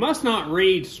 but it must not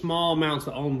read small amounts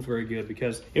of ohms very good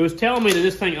because it was telling me that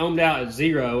this thing ohmed out at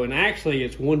 0 and actually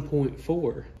it's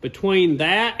 1.4. Between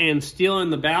that and stealing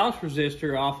the ballast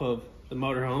resistor off of the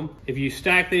motorhome, if you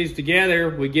stack these together,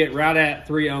 we get right at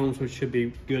 3 ohms, which should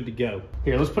be good to go.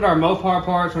 Here, let's put our Mopar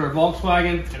parts on our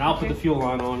Volkswagen and I'll put the fuel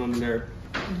line on under there.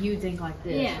 You think like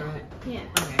this, Yeah. right? Yeah.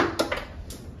 Okay.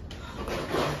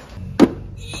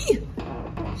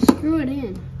 Screw it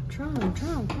in. Trying.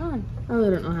 I really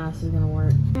don't know how this is gonna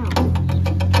work.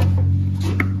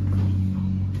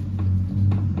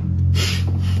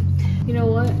 You know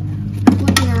what?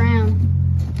 Flip it around.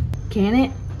 Can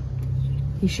it?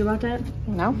 You sure about that?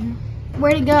 No.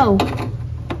 Where'd it go?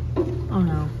 Oh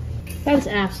no. That's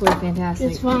absolutely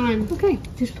fantastic. It's fine. Okay.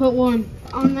 Just put one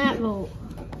on that bolt.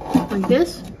 Like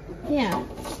this? Yeah.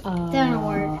 That'll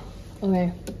work. Okay.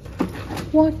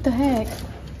 What the heck?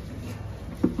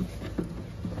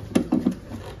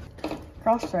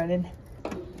 Cross-threaded.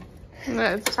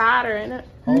 It's tighter, isn't it?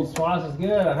 Holds twice as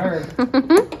good, I heard. I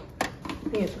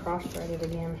think it's cross-threaded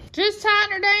again. Just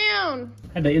tighten her down.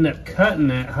 Had to end up cutting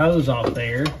that hose off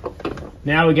there.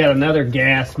 Now we got another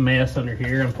gas mess under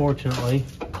here, unfortunately.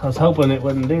 I was hoping it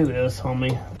wouldn't do this on me.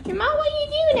 Mom, what are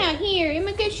you doing out here? I'm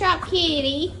a good shop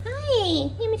kitty. Hi,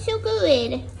 I'm so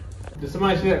good. Did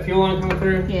somebody see that fuel line coming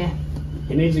through? Yeah.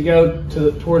 It needs to go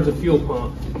towards the fuel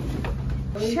pump.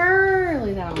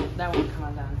 Surely that won't come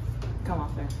undone. Come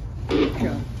off there.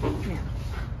 Sure. Yeah.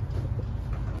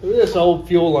 Look at this old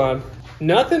fuel line.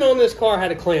 Nothing on this car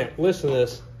had a clamp. Listen to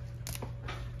this.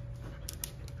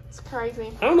 It's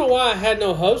crazy. I don't know why I had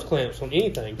no hose clamps on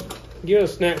anything. Give it a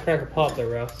snap, cracker, pop there,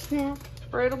 Ralph. Yeah.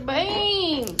 Brittle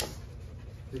beans.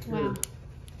 Wow.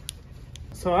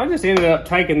 So I just ended up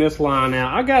taking this line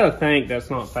out. I gotta think that's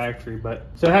not factory, but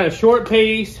so it had a short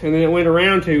piece and then it went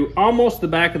around to almost the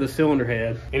back of the cylinder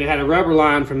head. And it had a rubber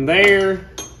line from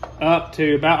there up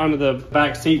to about under the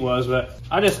back seat was, but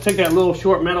I just took that little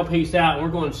short metal piece out and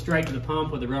we're going straight to the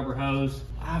pump with the rubber hose.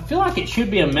 I feel like it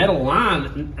should be a metal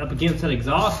line up against that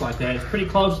exhaust like that. It's pretty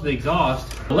close to the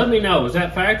exhaust. Let me know, is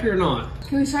that factory or not?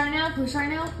 Can we start now? Can we start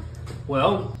now?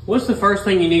 Well, what's the first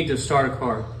thing you need to start a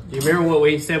car? Do you remember what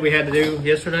we said we had to do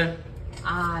yesterday?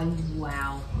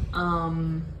 Wow.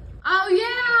 Oh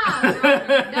yeah!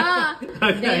 Duh.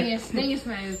 Okay. Dang it,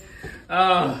 smooth.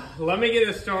 Let me get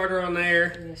a starter on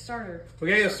there. Yeah, starter. We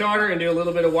got to get a starter and do a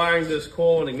little bit of wiring to this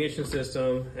coil and ignition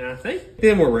system, and I think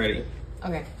then we're ready.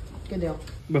 Okay, good deal.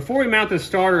 Before we mount this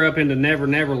starter up into Never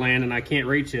Never Land and I can't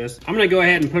reach this, I'm gonna go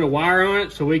ahead and put a wire on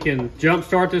it so we can jump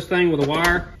start this thing with a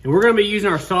wire. And we're gonna be using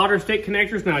our solder stick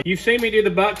connectors. Now, you've seen me do the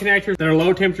butt connectors. They're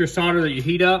low temperature solder that you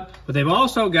heat up, but they've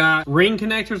also got ring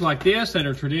connectors like this that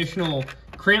are traditional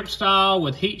crimp style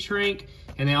with heat shrink.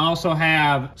 And they also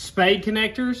have spade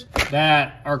connectors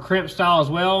that are crimp style as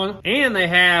well. And they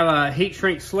have heat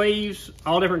shrink sleeves,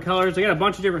 all different colors. They got a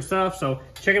bunch of different stuff. So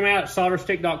check them out at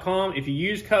solderstick.com. If you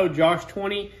use code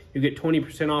JOSH20, you get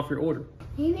 20% off your order.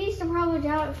 He needs to probably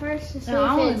drive it first to see No,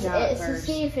 I wanna if it's, drive it to first.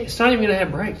 see if it's. It's not even gonna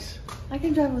have brakes. I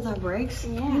can drive without brakes.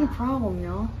 Yeah. Ain't a problem,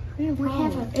 y'all. Ain't a We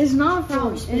problem. have a- It's not a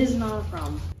problem. Don't It is not a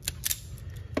problem.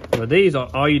 With these,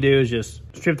 all you do is just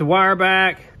strip the wire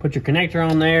back, put your connector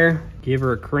on there, give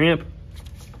her a crimp,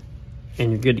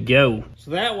 and you're good to go.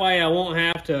 So that way I won't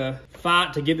have to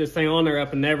fight to get this thing on there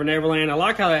up in Never Never Land. I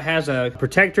like how it has a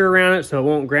protector around it so it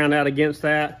won't ground out against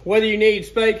that. Whether you need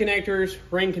spade connectors,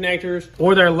 ring connectors,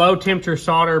 or their low temperature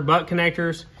solder butt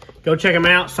connectors, go check them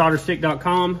out,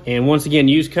 solderstick.com. And once again,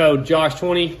 use code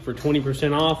JOSH20 for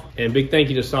 20% off. And big thank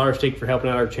you to Solderstick for helping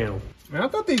out our channel. Man, I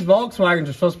thought these Volkswagens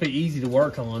are supposed to be easy to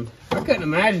work on. I couldn't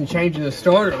imagine changing the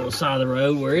starter on the side of the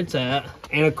road where it's at.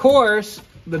 And of course,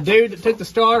 the dude that took the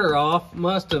starter off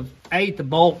must have ate the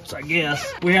bolts, I guess.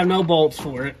 We have no bolts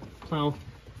for it. So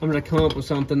I'm gonna come up with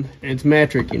something. And it's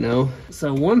metric, you know.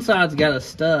 So one side's got a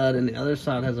stud and the other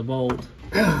side has a bolt.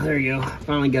 There you go.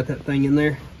 Finally got that thing in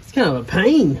there. It's kind of a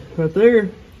pain right there.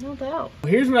 No doubt.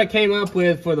 Here's what I came up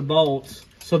with for the bolts.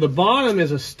 So the bottom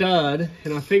is a stud,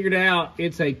 and I figured out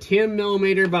it's a 10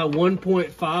 millimeter by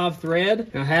 1.5 thread.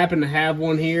 And I happen to have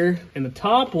one here. And the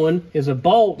top one is a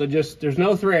bolt that there's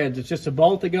no threads. It's just a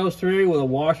bolt that goes through with a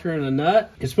washer and a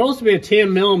nut. It's supposed to be a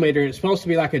 10 millimeter, and it's supposed to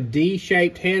be like a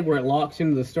D-shaped head where it locks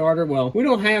into the starter. Well, we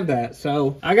don't have that.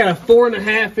 So I got a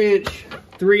 4.5 inch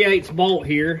 3/8 bolt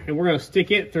here, and we're gonna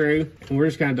stick it through, and we're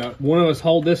just gonna, one of us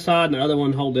hold this side and the other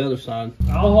one hold the other side.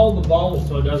 I'll hold the bolt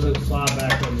so it doesn't slide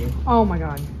back on you. Oh my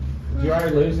god. Did you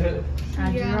already lose it?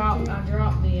 I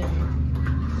dropped the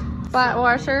Flat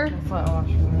washer. flat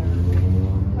washer.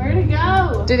 Where'd it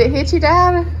go? Did it hit you,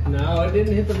 Dad? No, it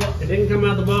didn't hit it didn't come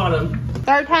out the bottom.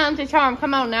 Third time's the charm.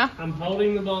 Come on now. I'm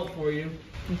holding the bolt for you.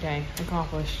 Okay,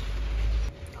 accomplished.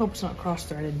 Hope it's not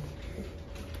cross-threaded.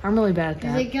 I'm really bad at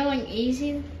Is that. it going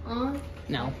easy on?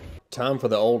 No. Time for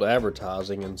the old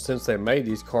advertising, and since they made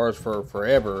these cars for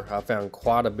forever, I found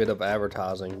quite a bit of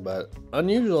advertising, but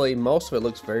unusually most of it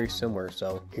looks very similar.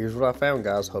 So here's what I found,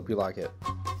 guys. Hope you like it.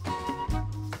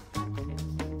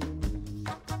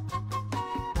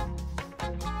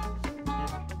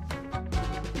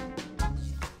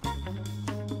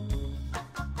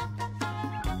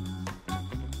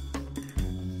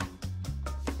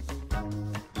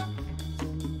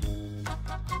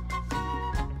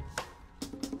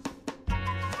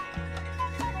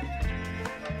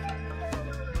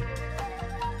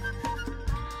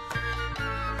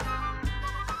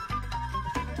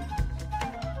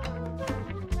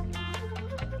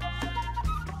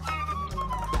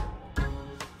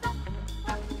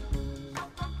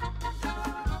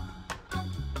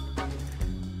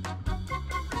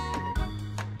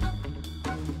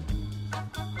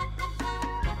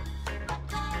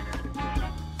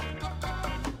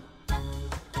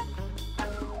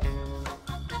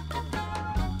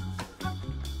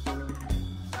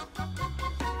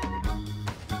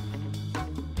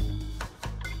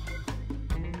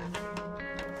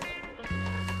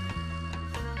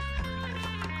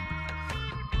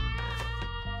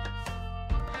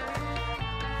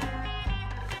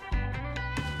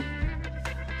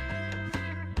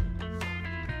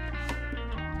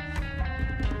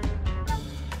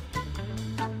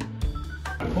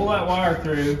 pull that wire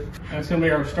through. That's gonna be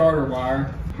our starter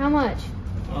wire. How much?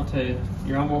 I'll tell you,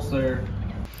 you're almost there.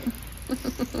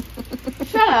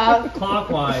 Shut up.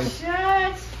 Clockwise.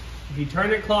 Shut. If you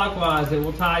turn it clockwise, it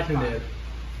will tighten it.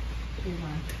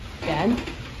 Dad,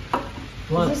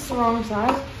 What? is this the wrong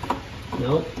size?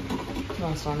 Nope. No,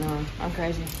 it's not. No, I'm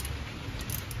crazy.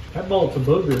 That bolt's a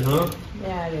booger, huh?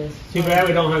 Yeah, it is. Too bad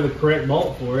we don't have the correct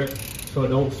bolt for it, so it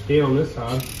don't spin on this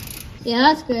side. Yeah,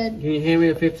 that's good. Can you hand me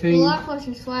a A 15? lot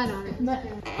closer flat on it.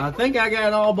 I think I got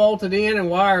it all bolted in and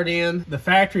wired in. The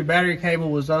factory battery cable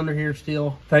was under here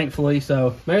still, thankfully,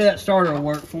 so maybe that starter will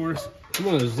work for us. I'm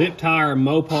gonna zip tie our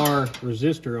Mopar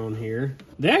resistor on here.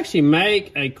 They actually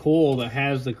make a coil that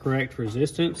has the correct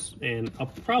resistance, and I'll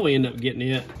probably end up getting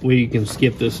it. We can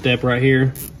skip this step right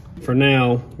here. For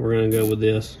now, we're gonna go with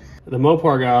this. The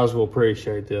Mopar guys will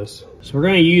appreciate this. So we're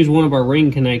gonna use one of our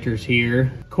ring connectors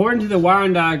here. According to the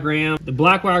wiring diagram, the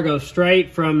black wire goes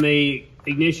straight from the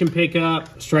ignition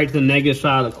pickup straight to the negative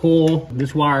side of the coil.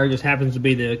 This wire just happens to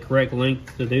be the correct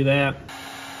length to do that.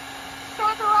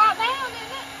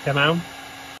 Come on.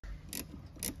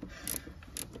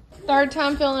 Third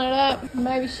time filling it up.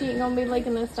 Maybe she ain't gonna be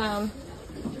leaking this time.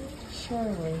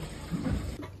 Surely.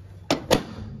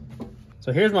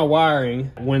 So here's my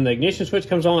wiring. When the ignition switch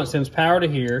comes on, it sends power to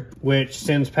here, which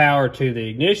sends power to the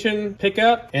ignition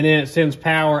pickup, and then it sends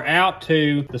power out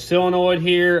to the solenoid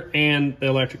here and the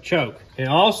electric choke. It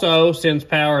also sends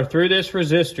power through this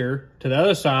resistor to the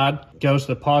other side, goes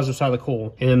to the positive side of the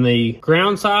coil. And then the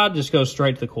ground side just goes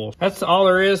straight to the coil. That's all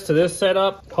there is to this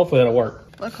setup. Hopefully that'll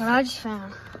work. Look what I just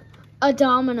found. A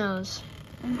Domino's.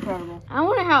 Incredible. I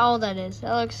wonder how old that is.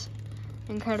 That looks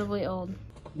incredibly old.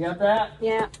 You got that?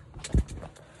 Yeah.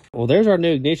 Well, there's our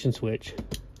new ignition switch.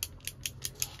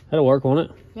 That'll work, won't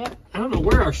it? Yep. I don't know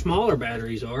where our smaller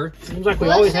batteries are. Seems like we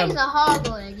Well, always this have. thing's a hog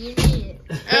leg. You need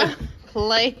it.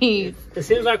 Please. It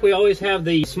seems like we always have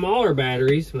the smaller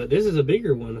batteries, but this is a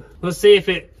bigger one. Let's see if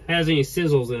it has any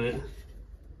sizzles in it.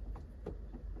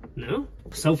 No?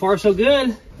 So far, so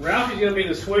good. Ralphie's gonna be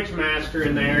the switch master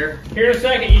in there. Here in a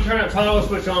second, you turn that toggle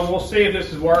switch on. We'll see if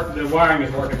this is working. The wiring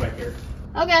is working back here.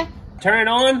 Okay. Turn it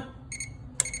on.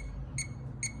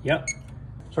 Yep.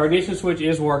 So our ignition switch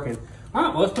is working. All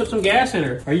right, well, let's put some gas in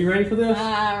her. Are you ready for this?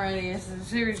 Alrighty, this is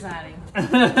super exciting.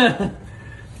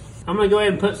 I'm gonna go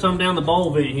ahead and put some down the bowl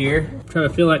vent here. Try to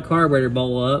fill that carburetor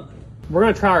bowl up. We're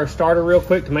gonna try our starter real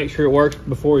quick to make sure it works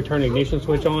before we turn the ignition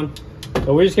switch on.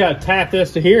 So we just gotta tap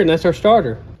this to here and that's our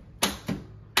starter.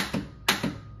 It's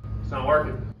not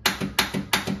working.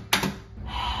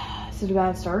 Is it a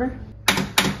bad starter?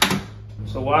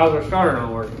 So why is our starter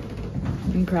not working?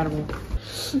 Incredible.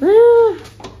 That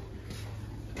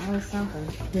was something.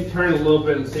 Let me turn it a little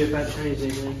bit and see if that changed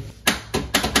anything.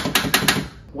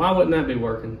 Why wouldn't that be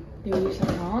working? Did we do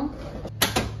something wrong?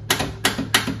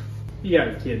 You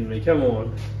gotta be kidding me, come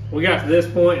on. We got to this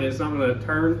point and it's not gonna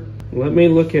turn. Let me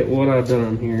look at what I've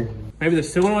done here. Maybe the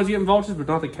solenoid's getting voltage, but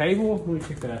not the cable? Let me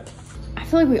check that. I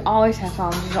feel like we always have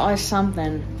problems. There's always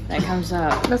something that comes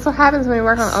up. That's what happens when we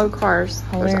work on old cars.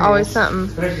 Hilarious. There's always something.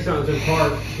 Especially something's been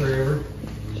parked forever.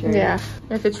 Sure. Yeah.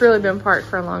 If it's really been parked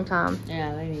for a long time.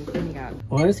 Yeah, they need got.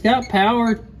 Well, it's got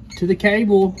power to the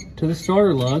cable, to the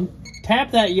starter lug.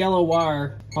 Tap that yellow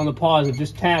wire on the positive.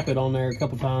 Just tap it on there a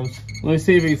couple times. Let me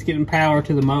see if it's getting power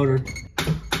to the motor.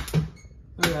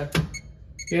 Okay.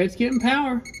 Yeah, it's getting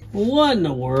power. What in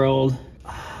the world?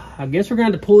 I guess we're going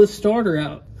to have to pull this starter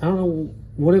out. I don't know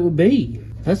what it would be.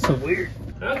 That's so weird.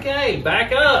 Okay,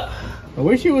 back up. I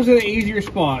wish it was in an easier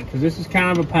spot because this is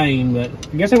kind of a pain, but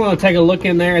I guess I'm going to take a look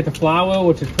in there at the flywheel,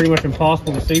 which is pretty much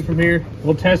impossible to see from here.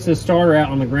 We'll test this starter out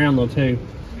on the ground though too.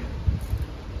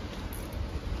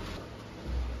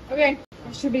 Okay,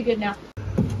 it should be good now.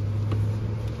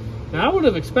 Now, I would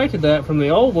have expected that from the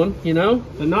old one, you know,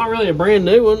 but not really a brand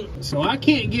new one. So I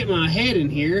can't get my head in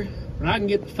here, but I can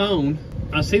get the phone.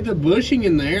 I see the bushing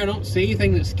in there. I don't see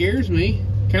anything that scares me.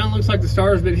 Kind of looks like the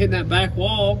starter's been hitting that back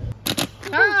wall.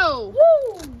 Oh!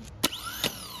 Woo!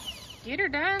 Get her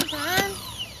done, son.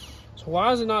 So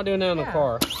why is it not doing that in the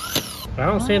car? I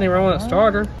don't see anything wrong with that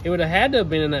starter. It would have had to have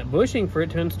been in that bushing for it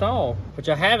to install, which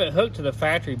I have it hooked to the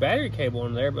factory battery cable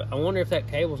in there, but I wonder if that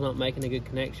cable's not making a good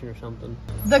connection or something.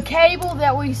 The cable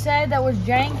that we said that was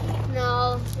janky.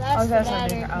 No, that's the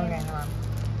battery. different. Okay, never mind.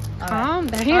 Calm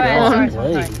down. Alright,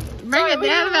 sorry. Bring it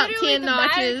down about 10 The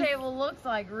notches. battery cable looks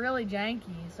like really janky,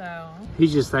 so.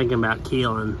 He's just thinking about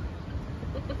killing.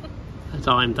 That's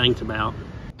all I'm thinking about.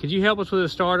 Could you help us with the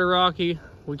starter, Rocky?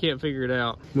 We can't figure it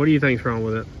out. What do you think's wrong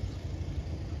with it?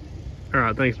 All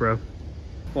right, thanks, bro.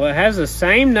 Well, it has the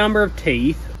same number of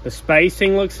teeth. The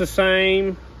spacing looks the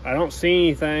same. I don't see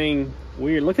anything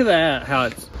Weird. Look at that, how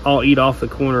it's all eat off the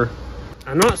corner.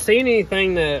 I'm not seeing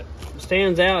anything that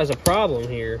stands out as a problem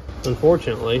here,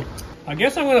 unfortunately. I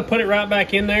guess I'm gonna put it right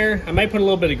back in there. I may put a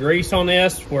little bit of grease on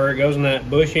this where it goes in that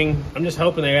bushing. I'm just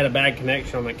hoping they had a bad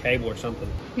connection on that cable or something.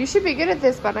 You should be good at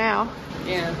this by now.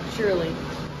 Yeah, surely.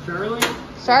 Shirley?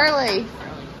 Shirley.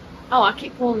 Oh, I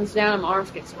keep pulling this down and my arms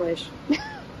get squished.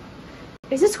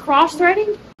 Is this cross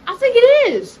threading? I think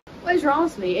it is. What is wrong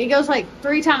with me? It goes like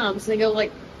 3 times. And it goes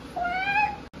like,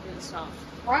 and it stops.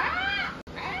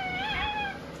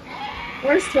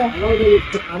 Where's the?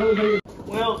 I don't think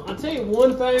well, I'll tell you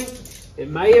one thing. It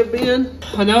may have been.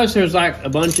 I noticed there's like a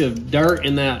bunch of dirt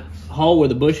in that hole where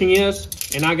the bushing is.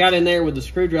 And I got in there with the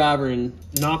screwdriver and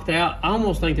knocked out. I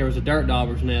almost think there was a dirt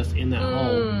dauber's nest in that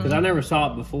hole. Because I never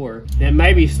saw it before. And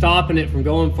maybe stopping it from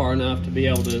going far enough to be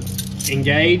able to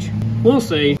engage. We'll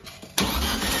see.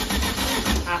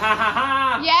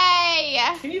 Yay!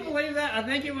 Can you believe that? I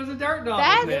think it was a dirt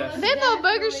dauber's nest. Them little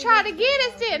boogers tried to get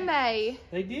us, didn't they?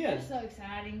 They did. So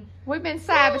exciting. We've been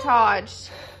sabotaged.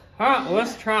 All right, well,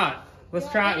 let's try it. Let's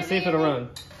try it and see if it'll run.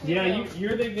 Yeah,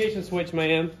 you're the ignition switch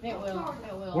man. It will.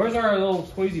 It will. Where's our little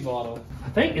squeezy bottle? I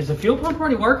think, is the fuel pump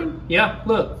already working? Yeah,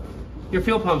 look. Your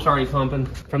fuel pump's already pumping.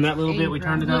 From that little bit we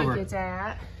turned it over. It's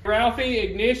at. Ralphie,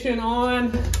 ignition on.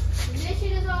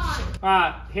 Ignition is on. All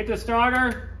right, hit the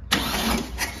starter.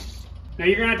 Now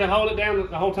you're gonna have to hold it down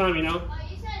the whole time, you know? Oh,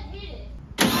 you said hit it.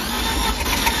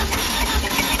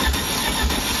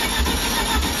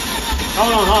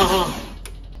 Hold on.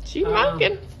 She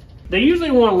smoking. They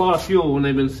usually want a lot of fuel when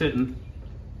they've been sitting.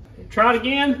 Try it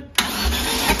again.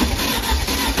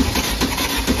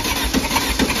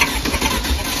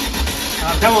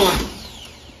 Come on.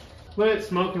 Look, it's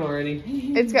smoking already.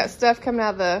 It's got stuff coming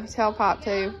out of the tailpipe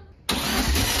too.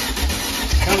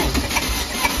 Come on.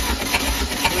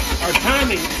 Our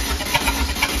timing.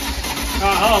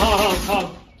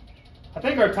 Hold. I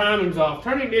think our timing's off.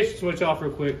 Turn the ignition switch off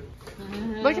real quick.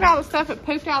 Look at all the stuff that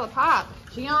pooped out of the pipe.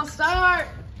 She gonna start.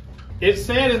 It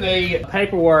said in the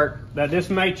paperwork that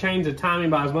this may change the timing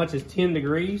by as much as 10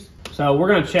 degrees. So we're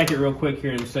gonna check it real quick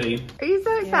here and see. Are you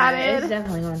so excited? It's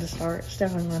definitely going to start. It's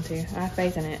definitely going to. I have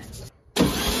faith in it.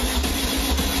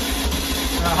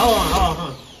 Hold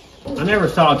on. I never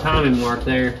saw a timing mark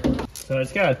there. So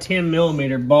it's got a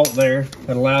 10mm bolt there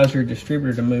that allows your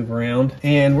distributor to move around.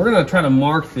 And we're gonna try to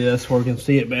mark this where we can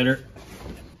see it better.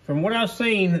 From what I've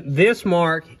seen, this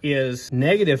mark is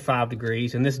 -5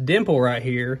 degrees and this dimple right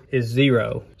here is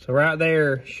 0. So right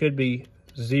there should be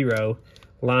 0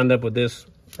 lined up with this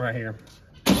right here.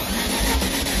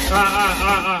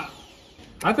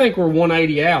 I think we're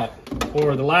 180 out,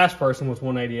 or the last person was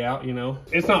 180 out, you know.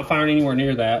 It's not firing anywhere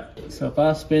near that. So if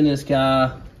I spin this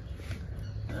guy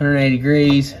 180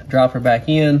 degrees, drop her back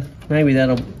in, maybe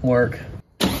that'll work.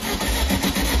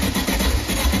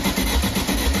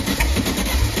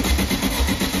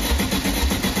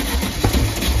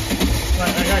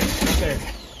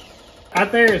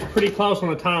 Right there is pretty close on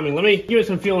the timing. Let me give it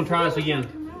some fuel and try this again.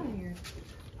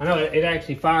 I know it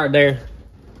actually fired there.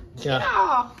 Yeah.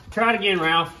 Oh, Try it again,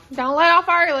 Ralph. don't let off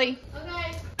early.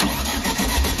 Okay.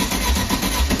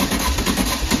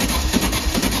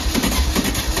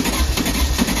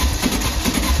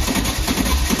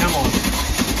 Come on.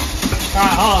 All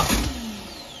right, hold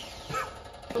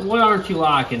on. What aren't you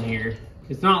liking here?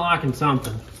 It's not liking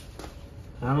something.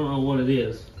 I don't know what it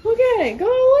is. Look at it. Go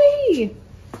away.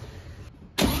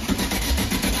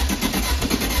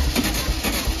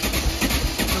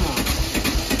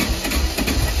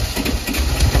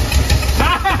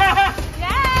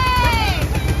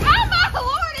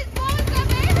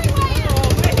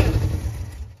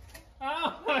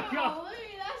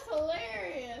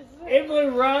 It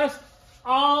blew rust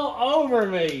all over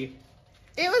me.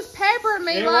 It was peppering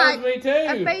me It like was me too.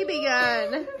 a BB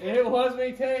gun. It was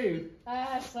me too.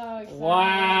 That's so exciting.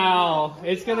 Wow.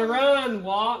 It's going to run,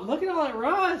 Walt. Look at all that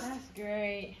rust. That's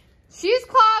great. She's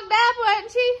clogged up,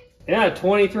 wasn't she? Yeah,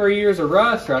 23 years of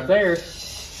rust right there.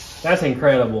 That's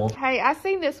incredible. Hey, I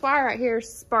seen this wire right here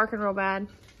sparking real bad.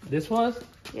 This was?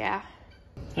 Yeah.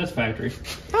 That's factory.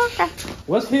 Okay.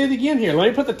 Let's hit it again here. Let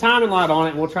me put the timing light on it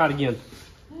and we'll try it again.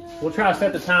 We'll try to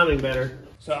set the timing better.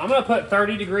 So I'm gonna put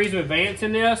 30 degrees of advance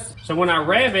in this. So when I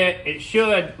rev it, it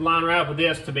should line right up with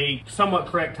this to be somewhat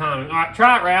correct timing. All right,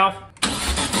 try it, Ralph.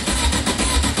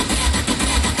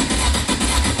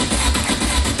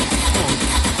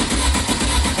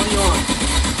 What do you want?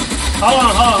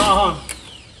 Hold on.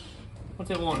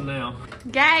 What's it wanting now?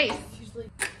 Guys.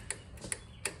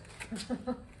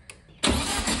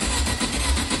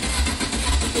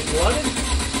 It flooded?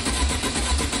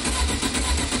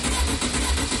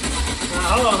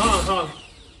 Hold on.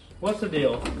 What's the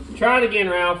deal? Try it again,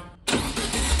 Ralph.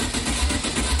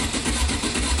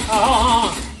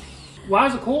 Oh. Why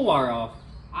is the coil wire off?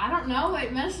 I don't know.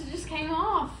 It must have just came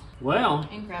off. Well,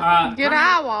 Good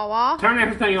eye, Wawa. turn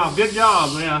everything off. Good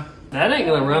job, yeah. That ain't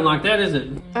gonna run like that, is it?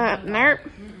 Nope.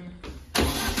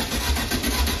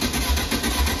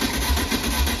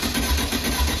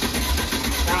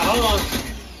 Now, hold on.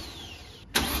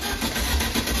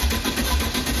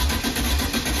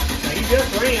 Now, you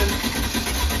just ran.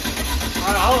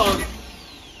 All right, hold on.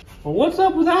 Well, what's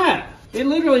up with that? It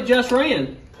literally just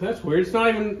ran. That's weird. It's not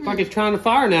even like it's trying to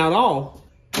fire now at all.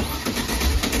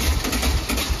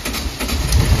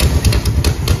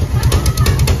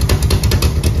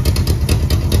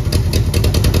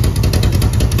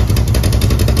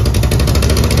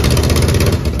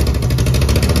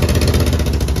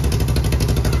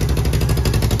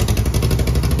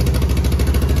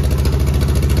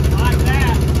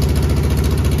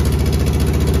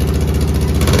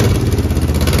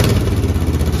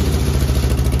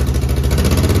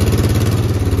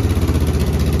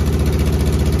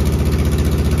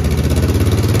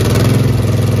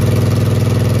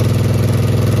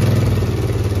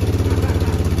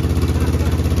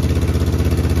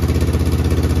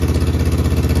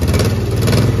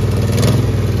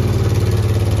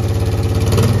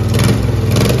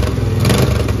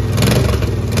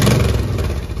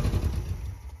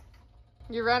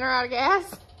 You running out of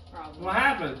gas? What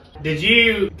happened? Did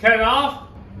you cut it off?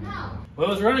 No. Well,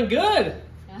 it was running good.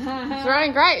 It's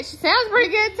running great. She sounds pretty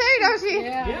good too, don't she?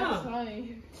 Yeah. Yeah. That's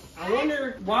funny. I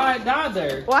wonder why it died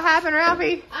there. What happened,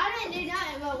 Ralphie? I didn't do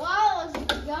nothing, but while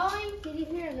it was going, did you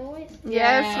hear a noise?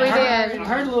 Yes, we I did.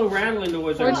 heard a little rattling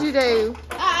noise there. What'd you do?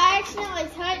 I accidentally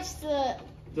touched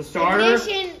The starter?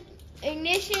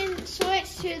 ignition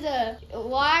switch to the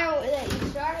wire that you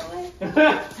started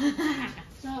with.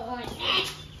 So like,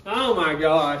 Oh my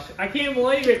gosh. I can't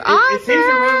believe it. It seems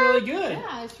to run really good.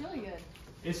 Yeah, it's really good.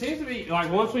 It seems to be,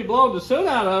 like, once we blow the soot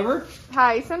out of her.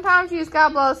 Hey, sometimes you just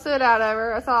gotta blow soot out of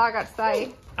her. That's all I got to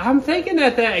say. I'm thinking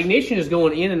that ignition is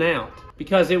going in and out.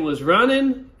 Because it was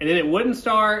running, and then it wouldn't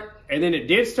start, and then it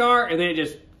did start, and then it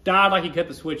just died like you cut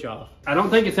the switch off. I don't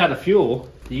think it's out of fuel.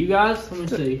 Do you guys? Let me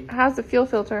see. How's the fuel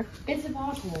filter? It's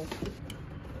impossible.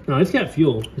 No, it's got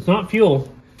fuel. It's not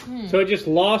fuel. So it just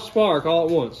lost spark all at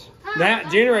once.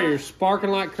 That generator's sparking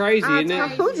like crazy, I isn't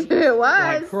it? told you it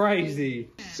was. Like crazy.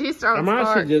 She's throwing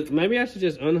spark. Maybe I should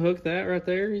just unhook that right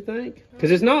there, you think?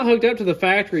 Because it's not hooked up to the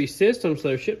factory system, so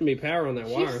there shouldn't be power on that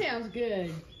wire. She sounds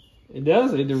good. It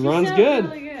does. It runs sounds good.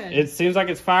 really good. It seems like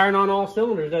it's firing on all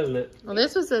cylinders, doesn't it? Well,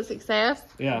 this was a success.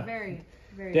 Yeah. Very,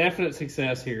 very Definite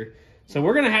success here. So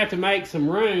we're going to have to make some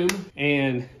room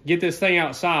and get this thing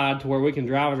outside to where we can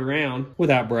drive it around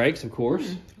without brakes, of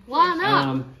course. why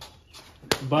not?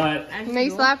 But Knee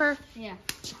slapper? Yeah.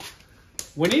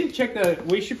 we need to check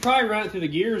we should probably run it through the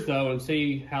gears though and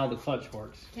see how the clutch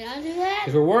works. Can I do that?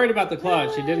 Because we're worried about the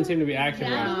clutch. It didn't seem to be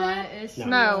acting right. It's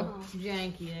No.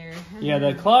 janky there. Yeah,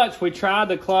 the clutch, we tried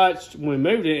the clutch when we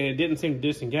moved it and it didn't seem to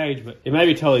disengage, but it may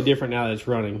be totally different now that it's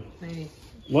running. Maybe.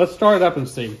 Let's start it up and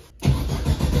see.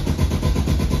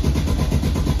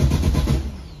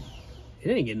 It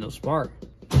ain't getting no spark.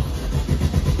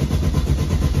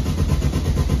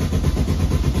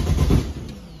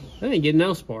 It ain't getting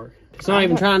no spark. It's not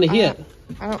even trying to hit.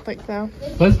 I don't think so.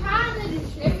 Did Let's- you tie the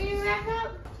distributor back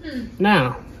up?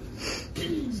 Now.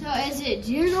 So is it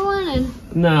jiggling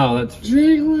and No, that's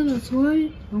Jiggling its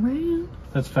way around.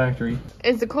 that's factory.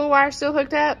 Is the cool wire still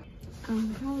hooked up?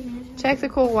 Check the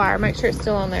cool wire. Make sure it's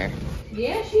still on there.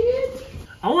 Yeah, she did.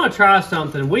 I want to try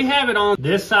something. We have it on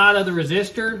this side of the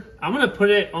resistor. I'm going to put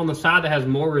it on the side that has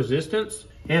more resistance.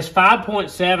 It has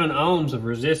 5.7 ohms of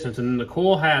resistance, and then the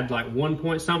coil had like 1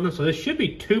 point something, so this should be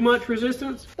too much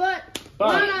resistance. but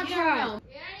why not try?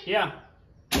 Yeah.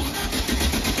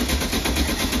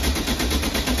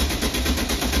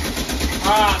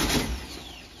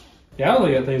 Yeah, I don't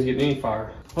think that thing's getting any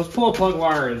fire. Let's pull a plug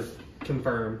wire and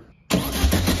confirm.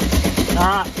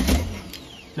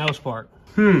 No spark.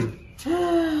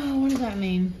 What does that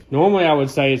mean? Normally I would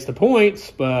say it's the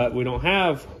points, but we don't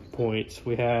have points.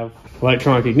 We have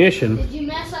electronic ignition. Did you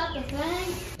mess up the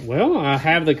thing? Well, I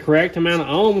have the correct amount of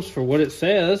ohms for what it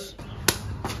says.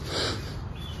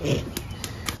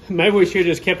 Maybe we should have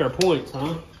just kept our points,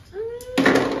 huh?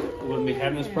 Wouldn't be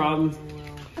having this problem.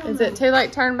 Is it too late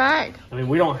to turn back? I mean,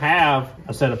 we don't have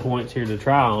a set of points here to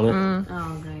try on it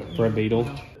Oh, great. for a Beetle.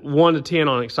 1 to 10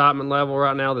 on excitement level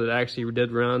right now that it actually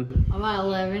did run. I'm at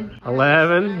 11.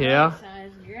 11, yeah.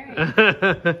 Sounds great.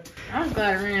 I was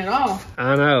glad it ran it off.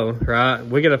 I know, right?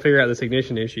 We got to figure out this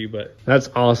ignition issue, but that's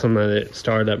awesome that it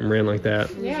started up and ran like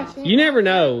that. Yeah. You never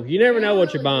know. You never know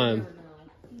what you're buying.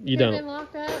 You Been don't.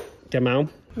 locked up. Come on.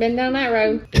 Been down that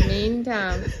road many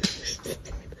times.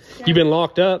 You been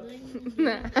locked up?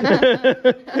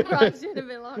 I probably should have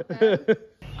been locked up.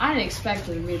 I didn't expect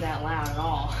it to be that loud at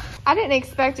all. I didn't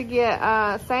expect to get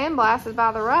sandblasted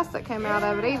by the rust that came out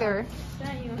of it either.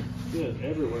 Good,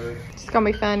 everywhere. It's gonna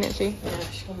be fun, isn't she? Yeah,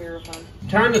 she's gonna be real fun.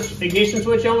 Turn the ignition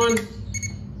switch on.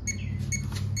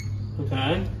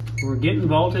 Okay, we're getting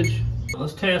voltage.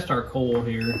 Let's test our coil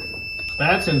here.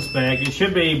 That's in spec. It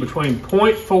should be between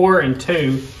 0.4 and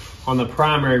 2 on the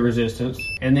primary resistance.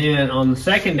 And then on the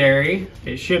secondary,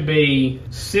 it should be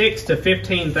 6 to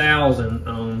 15,000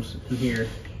 ohms in here.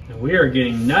 And we are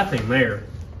getting nothing there.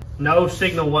 No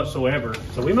signal whatsoever.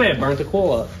 So we may have burnt the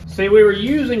coil up. See, we were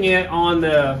using it on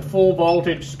the full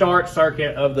voltage start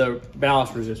circuit of the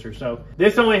ballast resistor. So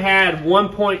this only had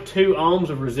 1.2 ohms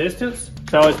of resistance.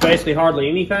 So it's basically hardly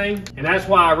anything. And that's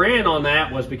why I ran on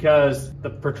that, was because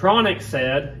the Pertronics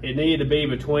said it needed to be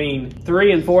between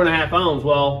 3 and 4.5 ohms.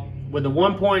 Well, with the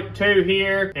 1.2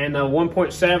 here and the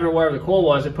 1.7 or whatever the coil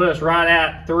was, it put us right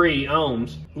at 3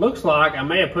 ohms. Looks like I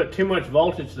may have put too much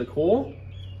voltage to the coil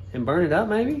and burn it up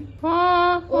maybe?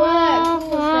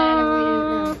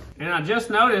 And I just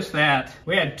noticed that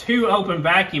we had 2 open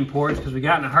vacuum ports because we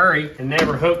got in a hurry and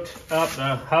never hooked up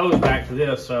the hose back to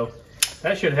this. So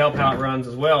that should help how it runs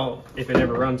as well, if it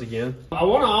ever runs again. I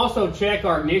want to also check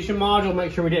our ignition module,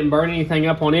 make sure we didn't burn anything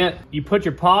up on it. You put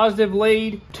your positive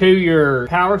lead to your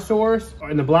power source,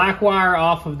 and the black wire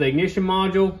off of the ignition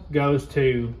module goes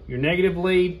to your negative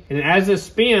lead. And as this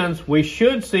spins, we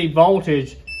should see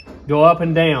voltage go up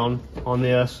and down on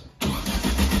this.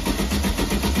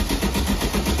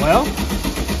 Well,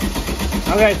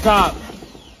 okay, stop.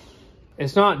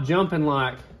 It's not jumping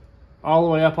like all the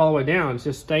way up, all the way down. It's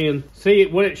just staying. See,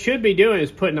 what it should be doing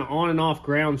is putting an on and off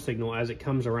ground signal as it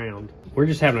comes around. We're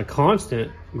just having a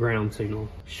constant ground signal.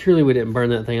 Surely we didn't burn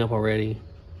that thing up already.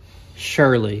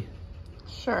 Surely.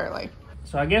 Surely.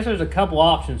 So I guess there's a couple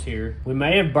options here. We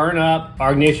may have burned up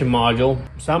our ignition module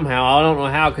somehow. I don't know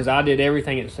how, because I did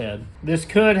everything it said. This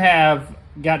could have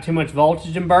got too much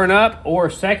voltage and burn up, or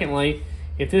secondly,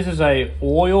 if this is a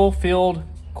oil-filled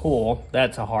coil,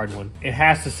 that's a hard one. It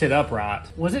has to sit upright.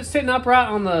 Was it sitting upright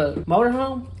on the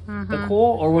motorhome, the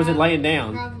coil, or was it laying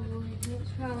down?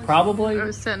 Probably. It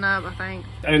was sitting up, I think.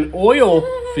 An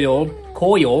oil-filled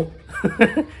coil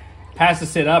has to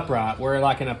sit upright, where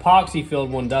like an epoxy-filled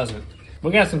one doesn't.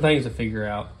 We got some things to figure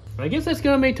out. I guess that's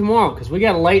gonna be tomorrow, because we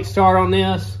got a late start on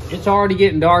this. It's already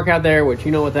getting dark out there, which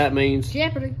you know what that means.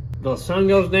 Jeopardy. The sun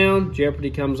goes down,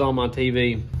 Jeopardy comes on my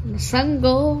TV. The sun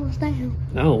goes down.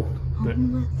 No.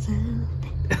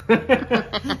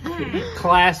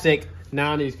 Classic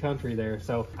 90s country there.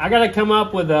 So I gotta come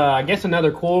up with, I guess,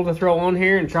 another coil to throw on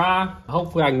here and try.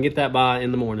 Hopefully I can get that by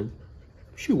in the morning.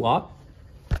 Shoo-wop.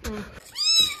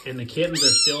 And the kittens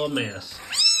are still a mess.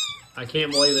 I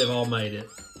can't believe they've all made it.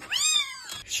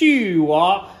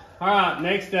 Shoo-wop. All right,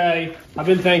 next day, I've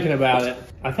been thinking about it.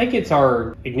 I think it's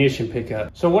our ignition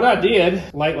pickup. So what I did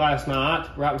late last night,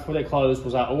 right before they closed,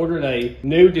 was I ordered a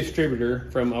new distributor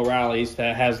from O'Reilly's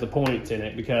that has the points in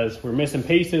it, because we're missing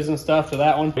pieces and stuff to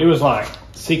that one. It was like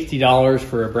 $60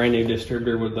 for a brand new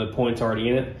distributor with the points already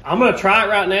in it. I'm gonna try it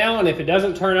right now, and if it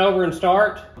doesn't turn over and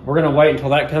start, we're gonna wait until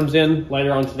that comes in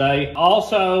later on today.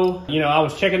 Also, you know, I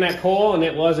was checking that coil and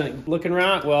it wasn't looking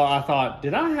right. Well, I thought,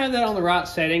 did I have that on the right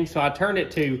setting? So I turned it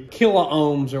to kilo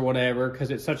ohms or whatever, because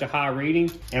it's such a high reading.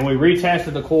 And we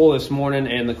retested the coil this morning,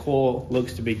 and the coil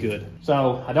looks to be good.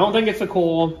 So I don't think it's a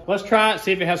coil. Let's try it,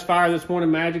 see if it has fire this morning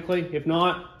magically. If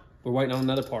not, we're waiting on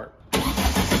another part. All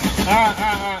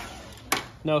right.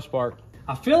 No spark.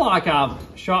 I feel like I've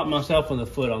shot myself in the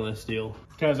foot on this deal,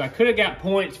 because I could have got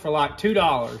points for like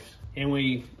 $2, and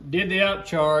we did the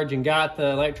upcharge and got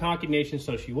the electronic ignition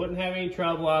so she wouldn't have any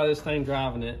trouble out of this thing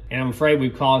driving it. And I'm afraid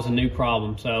we've caused a new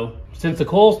problem. So since the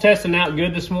coil's testing out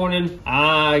good this morning,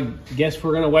 I guess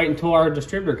we're gonna wait until our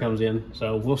distributor comes in.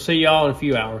 So we'll see y'all in a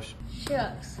few hours.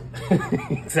 Shucks.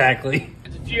 Exactly.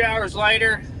 It's a few hours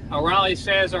later. O'Reilly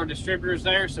says our distributor's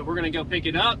there, so we're gonna go pick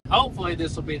it up. Hopefully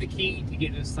this will be the key to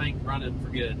getting this thing running for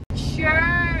good.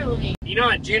 Surely. You know,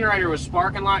 that generator was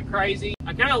sparking like crazy.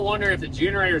 I kind of wonder if the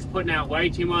generator's putting out way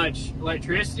too much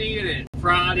electricity and it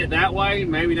fried it that way.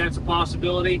 Maybe that's a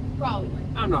possibility. Probably.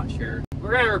 I'm not sure.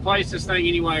 We're gonna replace this thing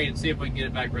anyway and see if we can get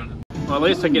it back running. Well, at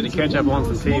least I get to catch up on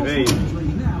some TV.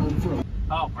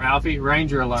 Oh, Ralphie,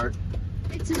 Ranger alert.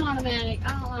 It's an automatic.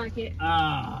 I don't like it.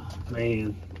 Ah,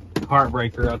 man.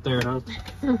 Heartbreaker up there, huh?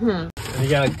 You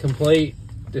got a complete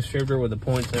distributor with the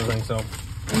points and everything, so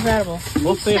Incredible.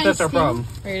 we'll see if that's our problem.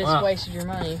 Or you just wasted your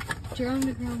money.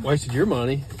 Wasted your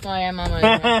money? Oh yeah, my money.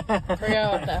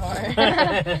 Forgot about that part.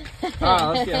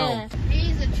 Alright, let's get home.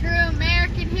 He's a true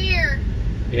American hero.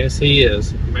 Yes, he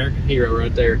is. American hero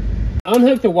right there.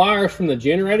 Unhook the wires from the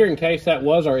generator in case that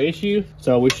was our issue.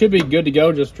 So we should be good to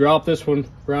go. Just drop this one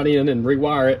right in and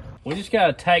rewire it. We just got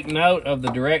to take note of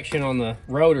the direction on the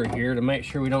rotor here to make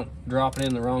sure we don't drop it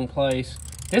in the wrong place.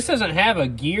 This doesn't have a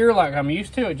gear like I'm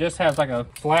used to. It just has like a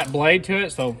flat blade to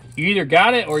it. So you either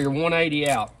got it or you're 180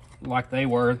 out like they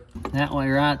were. That way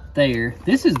right there.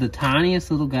 This is the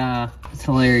tiniest little guy. It's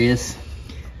hilarious.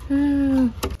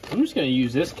 I'm just going to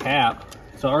use this cap.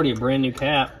 It's already a brand new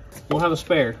cap. We'll have a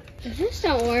spare. If this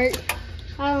don't work,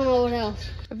 I don't know what else.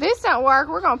 If this don't work,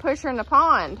 we're gonna push her in the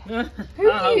pond. Who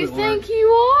do you think you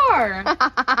are?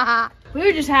 We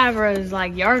would just have her as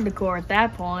like yard decor at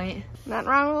that point. Nothing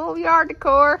wrong with a little yard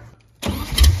decor.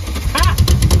 Ha!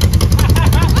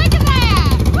 Look at that!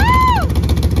 Woo!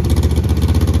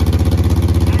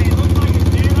 Hey, it looks like it's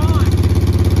dead on.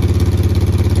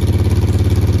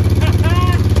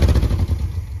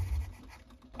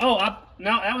 Oh,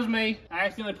 no, that was me. I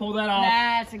accidentally pulled that off.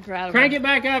 That's incredible. Crank it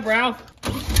back up, Ralph.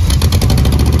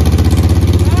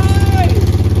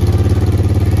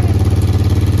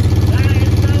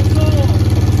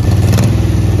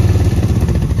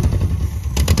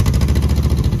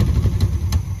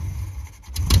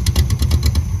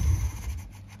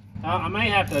 I may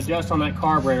have to adjust on that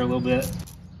carburetor a little bit.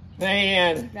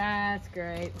 Man. That's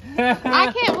great.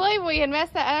 I can't believe we had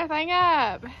messed that other thing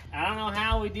up. I don't know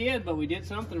how we did, but we did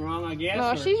something wrong, I guess.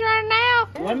 Well, she's running now.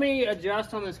 Let me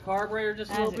adjust on this carburetor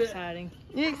just a little That's bit. exciting.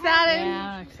 You excited?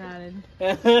 Yeah, I'm excited.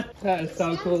 That is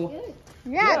so cool.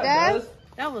 Yeah, it does.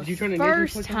 That was Did you turn the ignition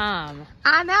first switch on? time.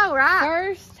 I know, right?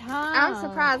 First time. I'm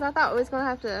surprised. I thought we was going to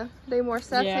have to do more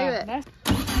stuff to it. That's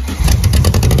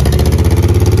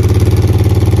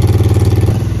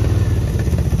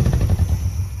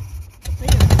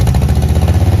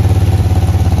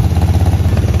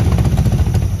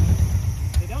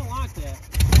They don't like that.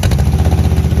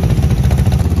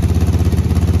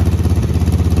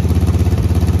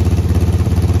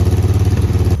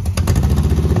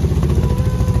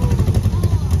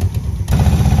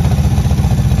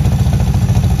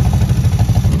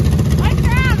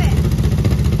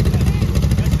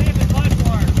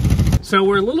 So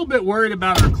we're a little bit worried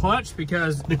about our clutch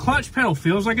because the clutch pedal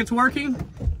feels like it's working,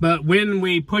 but when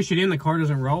we push it in, the car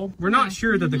doesn't roll. We're not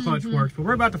sure that the clutch works, but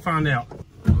we're about to find out.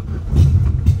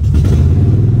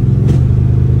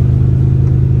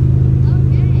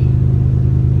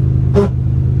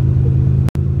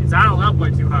 It's idled up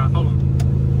way too high. Hold on.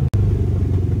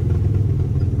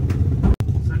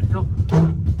 Does that help?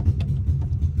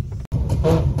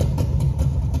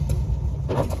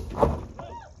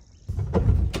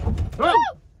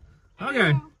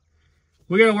 Okay,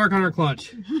 we gotta work on our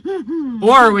clutch.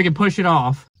 Or we can push it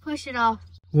off. Push it off.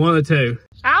 One of the two.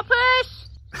 I'll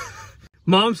push.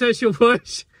 Mom says she'll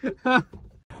push. We're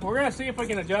gonna see if we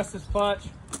can adjust this clutch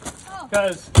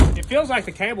because it feels like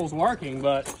the cable's working,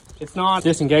 but it's not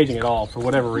disengaging at all for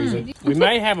whatever reason. We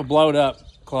may have a blowed up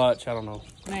clutch, I don't know.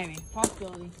 maybe.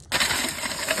 Possibility.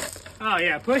 Oh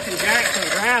yeah, pushing jack to the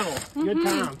gravel. Good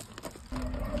time.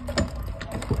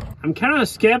 I'm kind of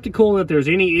skeptical that there's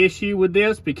any issue with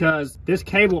this because this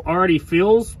cable already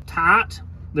feels tight.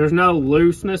 There's no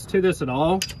looseness to this at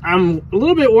all. I'm a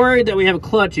little bit worried that we have a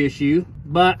clutch issue,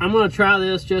 but I'm gonna try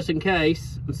this just in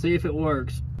case and see if it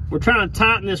works. We're trying to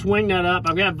tighten this wing nut up.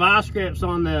 I've got vice grips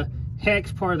on the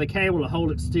hex part of the cable to hold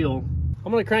it still.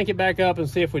 I'm gonna crank it back up and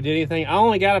see if we did anything. I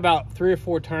only got about 3 or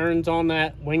 4 turns on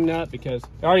that wing nut because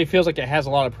it already feels like it has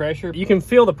a lot of pressure. You can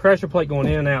feel the pressure plate going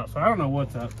in and out, so I don't know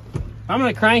what's up. I'm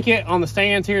gonna crank it on the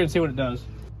stands here and see what it does.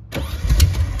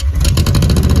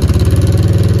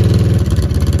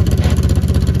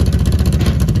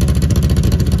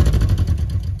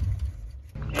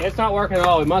 Yeah, it's not working at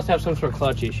all. We must have some sort of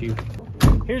clutch issue.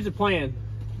 Here's the plan.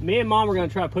 Me and Mom are gonna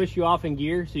try to push you off in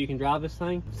gear so you can drive this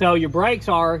thing. So your brakes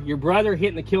are your brother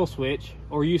hitting the kill switch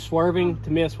or you swerving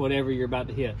to miss whatever you're about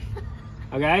to hit.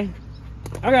 Okay?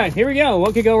 Okay, here we go.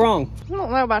 What could go wrong? I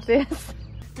don't know about this.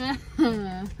 All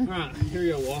right, here we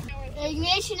go, Walt. The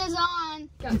ignition is on.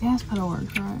 The gas pedal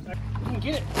works, right? You can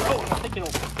get it rolling. I think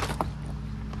it'll.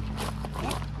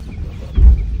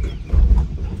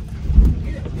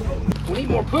 We need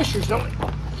more pushers, don't we?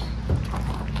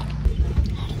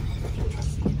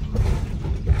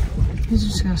 Is it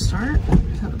just gonna start?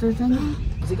 Is that what they're thinking?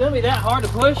 Is it gonna be that hard to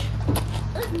push?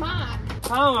 Where's mine?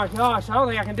 Oh my gosh, I don't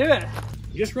think I can do it.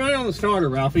 Just run it on the starter,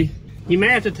 Ralphie. You may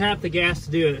have to tap the gas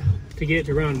to do it, to get it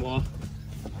to run, Walt.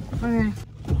 Okay.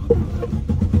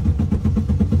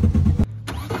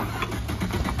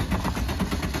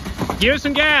 Give us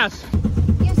some gas.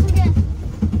 Yes, again.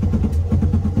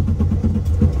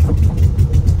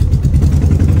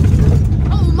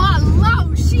 Oh my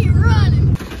lord, she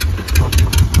running.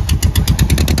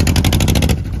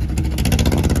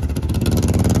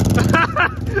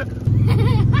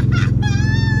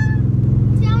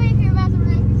 Tell me if you're about to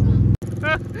wreck or something.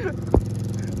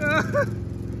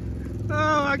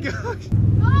 Oh my gosh.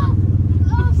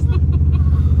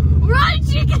 Run,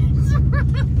 chickens!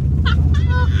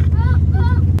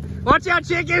 Watch out,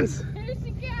 chickens. Here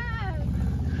she goes.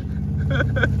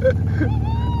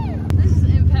 This is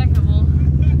impeccable.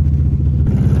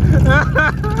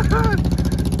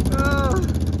 Oh.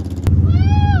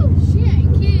 Woo! She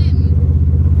ain't kidding.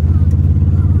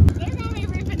 They're gonna be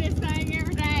ripping this thing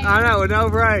every day. I know, with no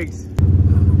brakes.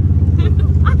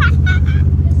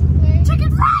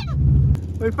 Chickens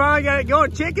run! We finally got it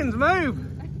going. Chickens, move.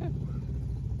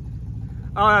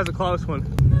 Oh, that was a close one.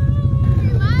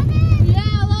 Yeah,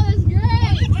 I love this great.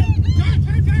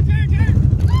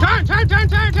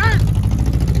 Turn.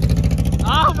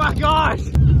 Oh my gosh.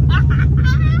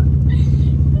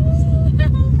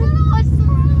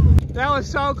 That was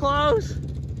so close.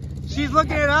 She's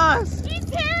looking at us. She's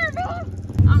terrible.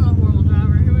 I'm a horrible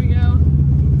driver. Here we go.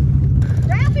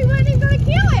 Ralphie wasn't even gonna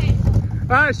kill it.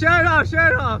 All right, shut it off.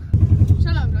 Shut up.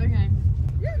 Okay.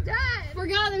 You're done.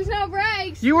 Forgot there's no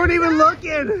brakes. You weren't even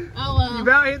looking. Oh well. You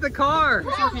about hit the car.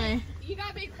 It's okay. You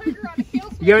gotta be quicker on the kill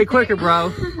switch. You gotta be quicker,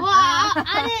 bro. Well,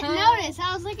 I didn't notice.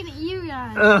 I was looking at you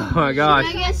guys. Oh my I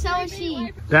gosh. guess so was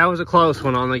she. That was a close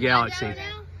one on the Galaxy.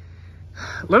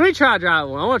 Let me try drive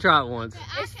one. I want to try it once.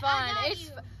 It's fun.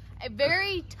 It's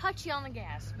very touchy on the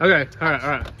gas. Okay. All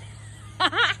right.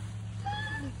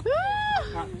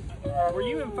 Were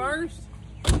you in first?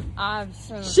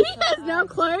 She has no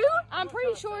clue. I'm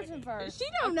pretty sure it's in first. She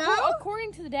don't know.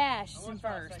 According to the dash, it's in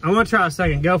first. I'm gonna try a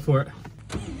second. Go for it.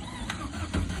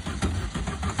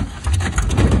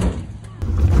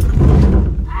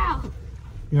 Ow.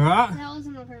 You all right? That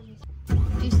wasn't on purpose.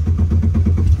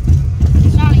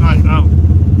 All right. Oh.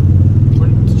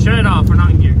 Shut it off. We're not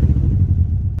in gear.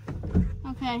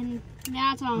 Okay,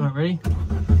 now it's All on. right. Ready?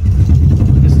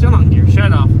 It's still not in gear. Shut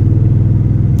it off.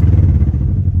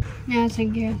 Now it's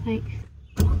in gear, I think.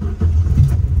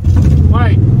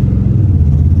 Wait.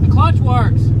 The clutch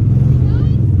works.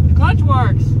 The clutch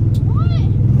works. What?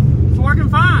 It's working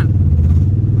fine.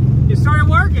 It started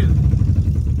working.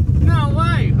 No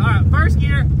way. All right, first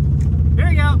gear. Here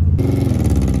you go.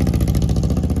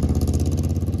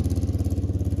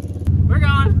 We're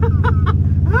gone.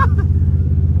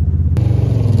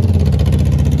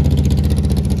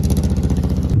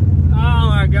 Oh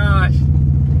my gosh.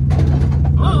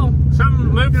 Oh, something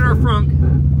moved in our front.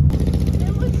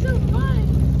 It was so fun.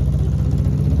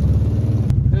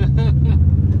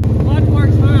 Clutch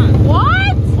works fine.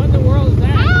 What? What in the world is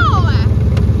that? Ow! I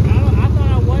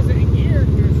thought I wasn't in gear.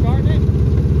 You were starting it.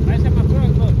 I just had my foot on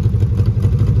the hook.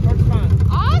 Works fine.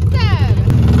 Awesome.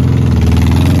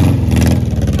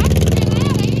 That's good,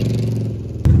 Eddie.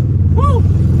 Woo!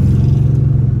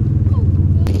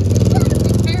 Be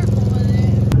careful with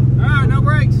it. All right, no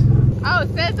brakes. Oh, it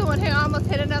says the one who almost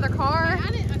hit another car. I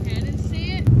didn't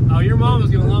see it. Oh, your mom is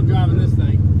gonna love driving this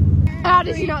thing. How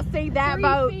did you not see that 3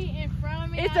 boat? feet in front of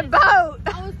me. It's I a boat.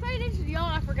 I was paying attention to y'all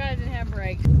and I forgot I didn't have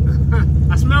brakes.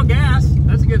 I smell gas.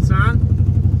 That's a good sign.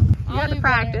 You got to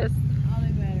practice. I'll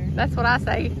do better. That's what I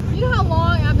say. You know how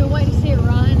long I've been waiting to see it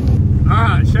run? All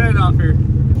right, shut it off here.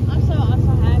 I'm so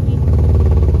happy.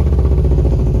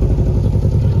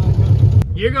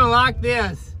 You're gonna like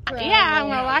this. Yeah, I'm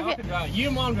gonna like it. You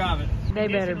and mom drive it. They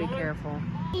better be careful.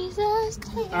 Jesus.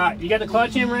 All right, you got the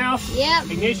clutch in, Ralph? Yep.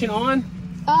 Ignition on?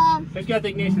 Who's got the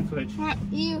ignition switch?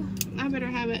 You. I better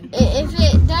have it. If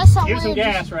it does something Give some weird,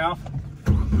 gas, Ralph.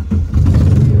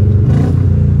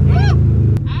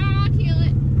 I'll kill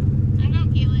it. I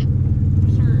don't kill it.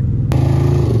 Sure.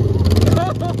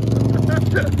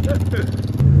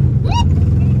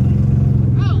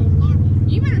 Oh, Lord.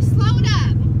 You better slow it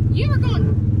up. You were going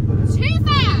too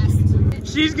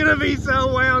fast. She's gonna be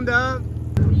so wound up.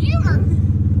 You are.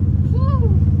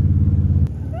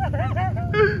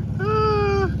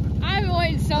 I've been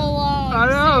waiting so long. I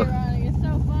know. To see it running. It's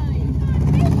so funny.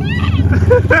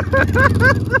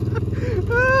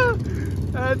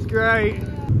 That's great.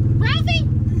 Ralphie,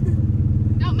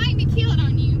 don't make me kill it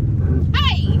on you.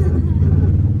 Hey,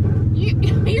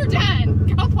 you're done.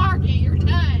 Go park it. You're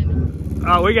done.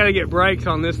 Oh, we gotta get brakes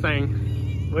on this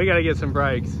thing. We gotta get some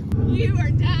brakes. You are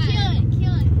done.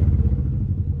 kill it.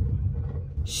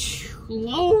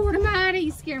 Lord Almighty,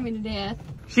 you scare me to death.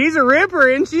 She's a ripper,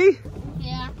 isn't she?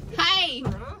 Yeah.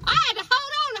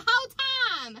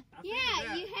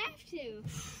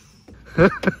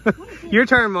 Your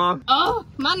turn, Mom. Oh,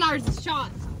 my nerves is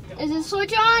shot. Is the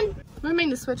switch on? What do you mean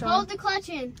the switch on? Hold the clutch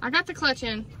in. I got the clutch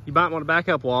in. You might want to back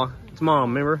up, Wall. It's Mom,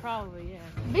 remember? Probably, yeah.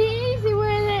 Be easy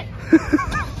with it.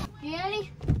 You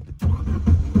ready?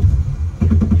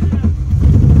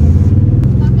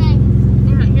 Okay.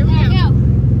 Alright, here we Now go. go.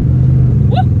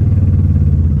 Woo!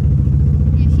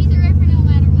 Yeah, she's a ripper no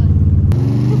matter what.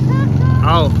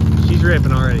 Oh, she's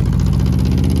ripping already.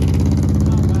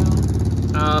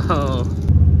 Oh.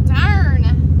 Darn.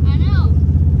 I know.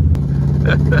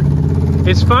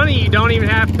 It's funny, you don't even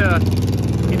have to,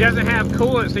 it doesn't have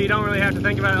coolant, so you don't really have to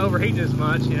think about it overheating as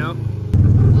much, you know?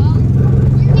 Well,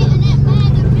 you're getting that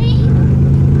mad at me.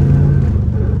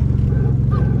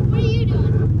 What are you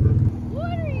doing?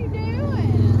 What are you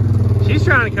doing? She's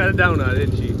trying to cut a donut,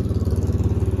 isn't she?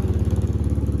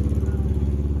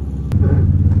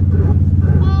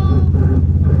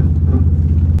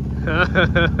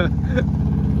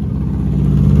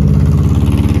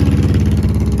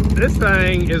 This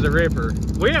thing is a ripper.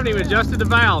 We haven't even adjusted the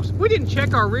valves. We didn't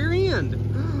check our rear end.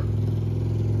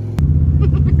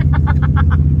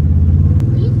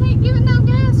 You can't give it no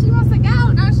gas. She wants to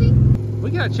go, don't she?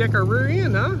 We gotta check our rear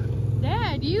end, huh?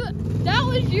 Dad, that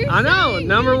was your I know, thing.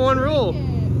 number one rule.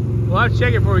 We'll have to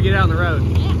check it before we get out on the road.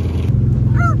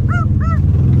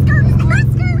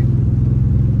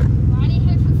 Why do you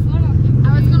have your foot on him?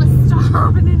 I was gonna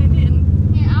stop and then it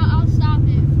didn't. Here, I'll stop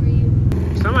it for you.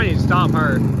 Somebody needs to stop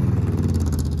her.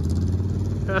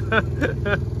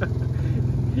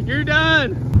 You're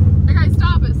done. Okay,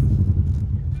 stop us.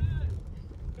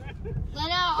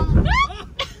 Let out on the...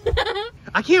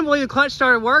 I can't believe the clutch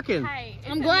started working. Hey,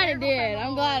 I'm glad it did.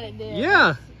 I'm glad it did.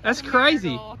 Yeah, that's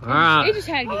crazy. All right. It just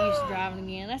had to get used to driving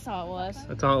again. That's all it was.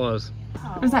 That's all it was.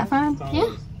 Was that fun?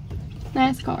 Yeah.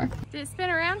 NASCAR. Did it spin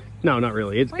around? No, not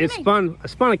really. What do you It mean?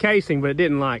 spun a casing, but it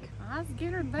didn't like I was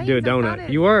getting her do a donut.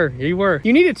 You were.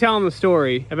 You need to tell them the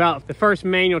story about the first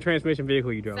manual transmission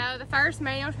vehicle you drove. So the first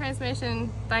manual transmission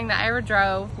thing that I ever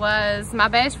drove was my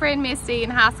best friend Misty in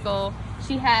high school.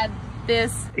 She had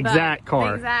this Exact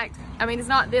car. Exact. I mean, it's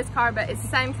not this car, but it's the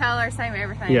same color, same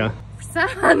everything. Yeah. For some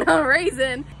unknown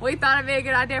reason, we thought it'd be a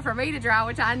good idea for me to drive,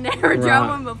 which I never drove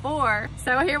one before.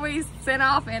 So here we sent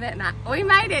off in it, and we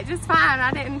made it just fine.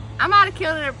 I might have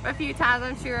killed it a few times,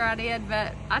 I'm sure I did,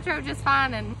 but I drove just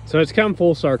fine. And So it's come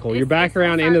full circle. You're back full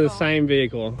around into the circle. same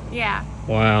vehicle. yeah.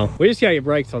 Wow. We just gotta get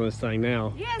brakes on this thing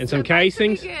now. Yes, And some the brakes would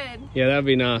be casings. good. Yeah, that'd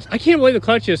be nice. I can't believe the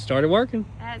clutch just started working.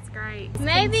 That's great.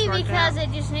 Maybe Things worked because out.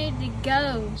 it just needed to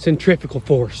go. Centrifugal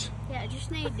force. Yeah, it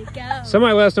just needed to go.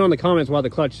 Somebody let us know in the comments why the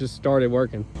clutch just started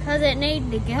working. Because it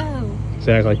needed to go.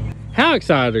 Exactly. How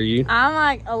excited are you? I'm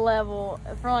like a level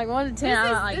from like 1 to 10. I'm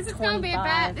at like This is 25. gonna be a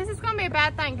bad. This is gonna be a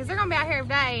bad thing because they're gonna be out here every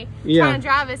day Yeah. trying to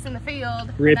drive us in the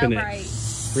field. Ripping no it.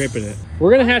 brakes. Ripping it.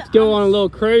 We're gonna have to go on a little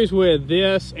cruise with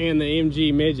this and the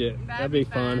MG Midget. That'd be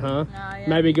fun, huh? Oh, yeah.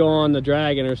 Maybe go on the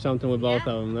Dragon or something with both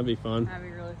of them. That'd be fun. That'd be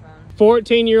really fun.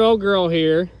 14-year-old girl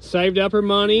here saved up her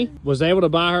money, was able to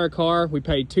buy her a car. We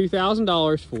paid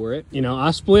 $2,000 for it. You know,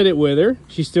 I split it with her.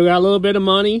 She still got a little bit of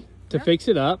money to fix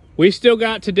it up. We still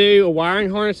got to do a wiring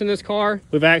harness in this car.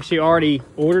 We've actually already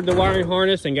ordered the wiring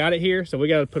harness and got it here, so we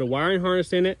got to put a wiring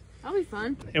harness in it. That'll be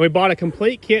fun. And we bought a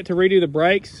complete kit to redo the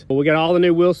brakes. We got all the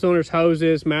new wheel cylinders,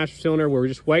 hoses, master cylinder. We're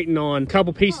just waiting on a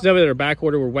couple pieces of it that are back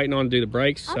order. We're waiting on to do the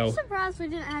brakes. I'm So surprised we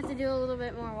didn't have to do a little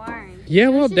bit more wiring. yeah,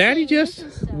 well, Let's just Daddy do just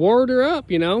ignition stuff. wired her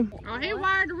up, you know. Oh, he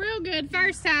wired real good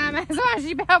first time. That's why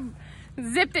she about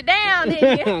zipped it down,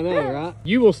 didn't you? I know, right?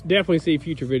 You will definitely see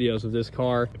future videos of this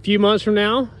car. A few months from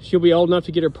now, she'll be old enough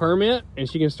to get her permit, and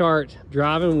she can start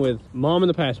driving with Mom in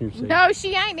the passenger seat. No,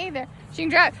 she ain't either. She can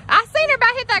drive. I seen her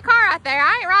about hit that car out there.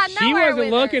 I ain't riding She nowhere wasn't with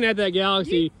looking her. at that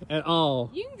Galaxy at all.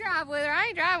 You can drive with her. I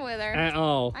ain't driving with her. At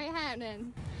all. Ain't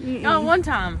happening. Oh, one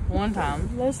time.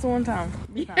 That's the one time.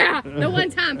 Yeah, the one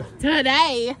time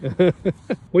today.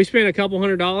 We spent a couple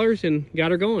 $100 and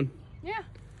got her going. Yeah.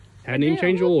 Hadn't even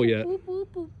changed the oil yet.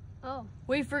 Oh.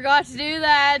 We forgot to do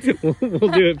that.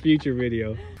 We'll do a future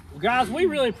video. Well, guys, we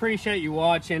really appreciate you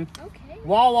watching. Okay.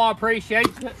 Wawa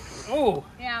appreciates it. Oh,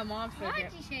 Yeah, Mom shook Why'd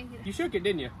it. you shake it? you shook it,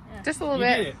 didn't you? Just a little You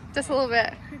bit. did it. Just a little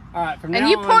bit. All right, from And now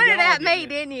you on, pointed y'all at get me, it.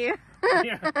 didn't you?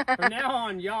 Yeah. From now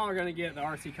on, y'all are gonna get the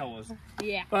RC colas.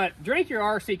 Yeah. But drink your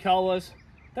RC colas.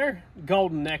 They're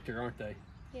golden nectar, aren't they?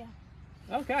 Yeah.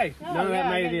 Okay. Oh, None of that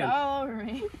made it in. all over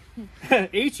me.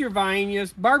 Eat your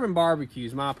Vanias. Bourbon barbecue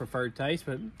is my preferred taste,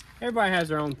 but everybody has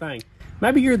their own thing.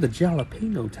 Maybe you're the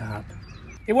jalapeno type.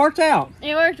 It worked out.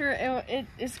 It worked.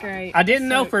 It's great. I didn't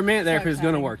know for a minute there if it was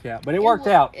going to work out, but it worked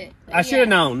out. I should have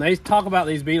known. They talk about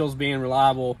these Beetles being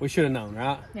reliable. We should have known,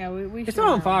 right? Yeah, we It's not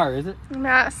on fire, is it?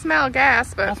 I smell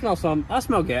gas, but I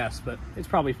smell gas, but it's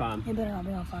probably fine. It better not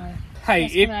be on fire. Hey,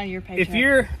 That's coming out of your paycheck. if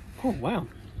you're, oh wow,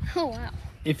 Oh, wow.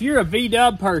 if you're a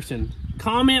VW person,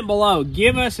 comment below.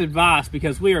 Give us advice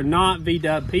because we are not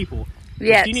VW people.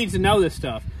 yes. You need to know this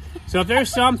stuff. So if there's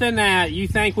something that you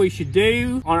think we should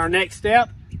do on our next step,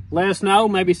 let us know.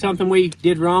 Maybe something we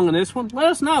did wrong in this one. Let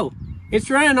us know. It's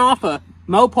running off a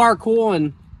Mopar coil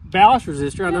and ballast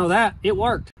resistor. I know that. It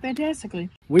worked. Fantastically.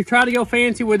 We've tried to go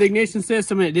fancy with the ignition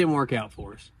system and it didn't work out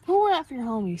for us. Pull it out for your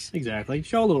homies. Exactly.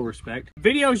 Show a little respect.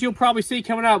 Videos you'll probably see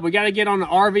coming up. We got to get on the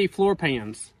RV floor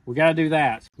pans. We got to do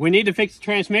that. We need to fix the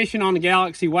transmission on the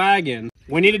Galaxy wagon.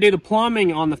 We need to do the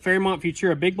plumbing on the Fairmont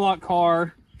Futura big block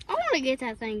car. I want to get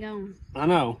that thing going. I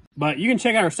know. But you can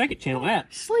check out our second channel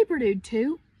at. Sleeper Dude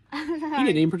 2. He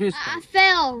didn't even participate. I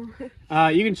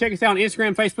fell. You can check us out on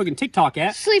Instagram, Facebook, and TikTok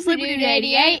at. Sleeper Dude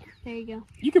 88. There you go.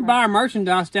 You can buy our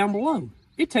merchandise down below.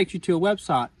 It takes you to a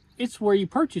website. It's where you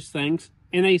purchase things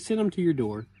and they send them to your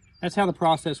door. That's how the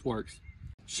process works.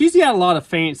 She's got a lot of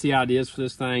fancy ideas for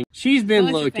this thing. She's been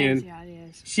looking.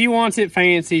 She wants it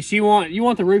fancy. You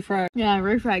want the roof rack? Yeah,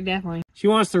 roof rack definitely. She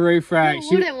wants the roof rack. I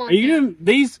wouldn't want are you doing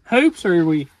these hoops or are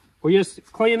we just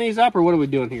cleaning these up or what are we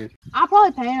doing here? I'll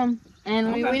probably paint them. And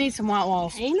Okay. we need some white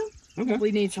walls. Paint them? Okay.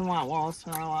 We need some white walls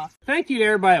in our life. Thank you to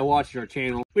everybody that watches our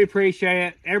channel. We appreciate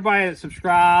it. Everybody that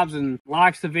subscribes and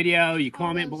likes the video, you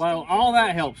comment below, all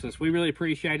that helps us. We really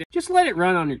appreciate it. Just let it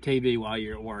run on your TV while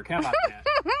you're at work. How about that?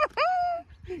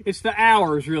 It's the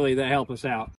hours really that help us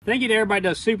out. Thank you to everybody that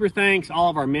does super thanks, all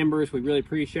of our members. We really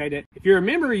appreciate it. If you're a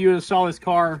member, you saw this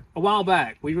car a while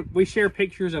back. We share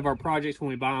pictures of our projects when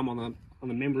we buy them on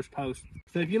the members post.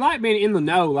 So if you like being in the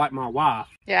know like my wife,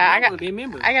 Yeah, I gotta be a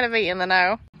member. I gotta be in the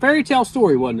know. Fairy tale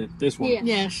story, wasn't it? This one. Yeah.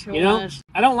 Yes, You know,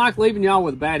 I don't like leaving y'all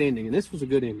with a bad ending, and this was a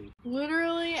good ending.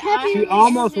 Literally, She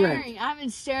almost wrecked. I've been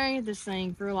staring at this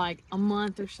thing for like a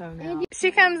month or so now.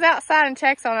 She comes outside and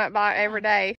checks on it about every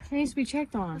day. It needs to be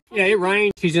checked on. Yeah, it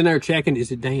rained. She's in there checking.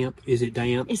 Is it damp? Is it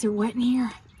damp? Is it wet in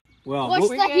here? Well, What's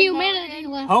the humidity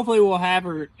level? hopefully we'll have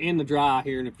her in the dry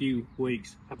here in a few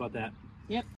weeks. How about that?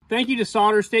 Yep. Thank you to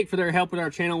Solder Stick for their help with our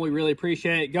channel. We really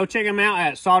appreciate it. Go check them out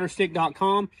at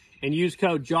solderstick.com and use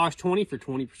code JOSH20 for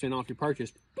 20% off your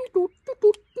purchase.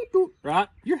 Right?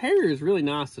 Your hair is really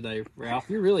nice today, Ralph.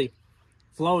 You're really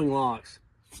flowing locks.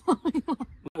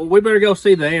 Well, we better go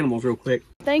see the animals real quick.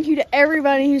 Thank you to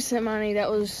everybody who sent money. That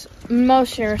was the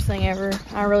most generous thing ever.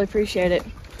 I really appreciate it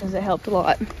because it helped a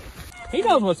lot. He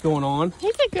knows what's going on.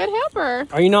 He's a good helper.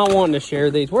 Are you not wanting to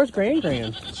share these? Where's Gran?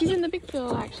 She's in the big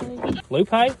field, actually.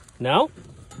 Lupe? No?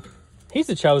 He's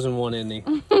the chosen one, isn't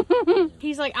he?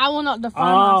 He's like, I will not define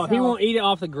myself. He won't eat it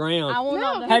off the ground. I will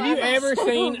not Have define you ever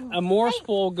seen a more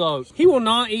spoiled goat? He will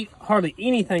not eat hardly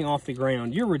anything off the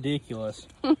ground. You're ridiculous.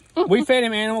 We fed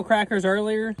him animal crackers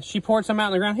earlier. She poured some out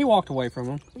on the ground. He walked away from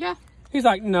them. Yeah. He's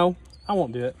like, no, I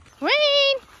won't do it. Wayne!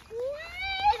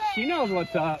 She knows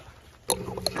what's up.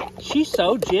 She's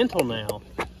so gentle now.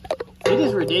 It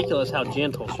is ridiculous how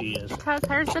gentle she is. Because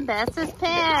hers the bestest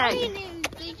I pig. didn't even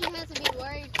think you had to be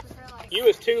worried for her. Like, You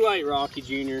was too late, Rocky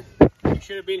Jr. You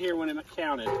should have been here when it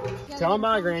counted. Tell him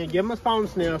bye, Granny. Give him a phone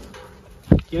sniff.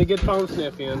 Get a good phone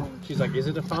sniff in. She's like, is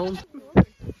it a phone?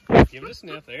 Give it a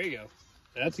sniff. There you go.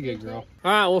 That's a good girl.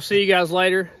 All right, we'll see you guys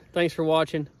later. Thanks for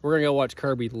watching. We're going to go watch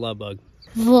Kirby the Love Bug.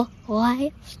 the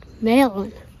last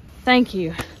melon. Thank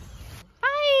you. Bye!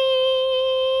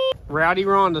 Rowdy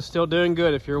Rhonda's still doing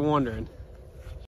good if you're wondering.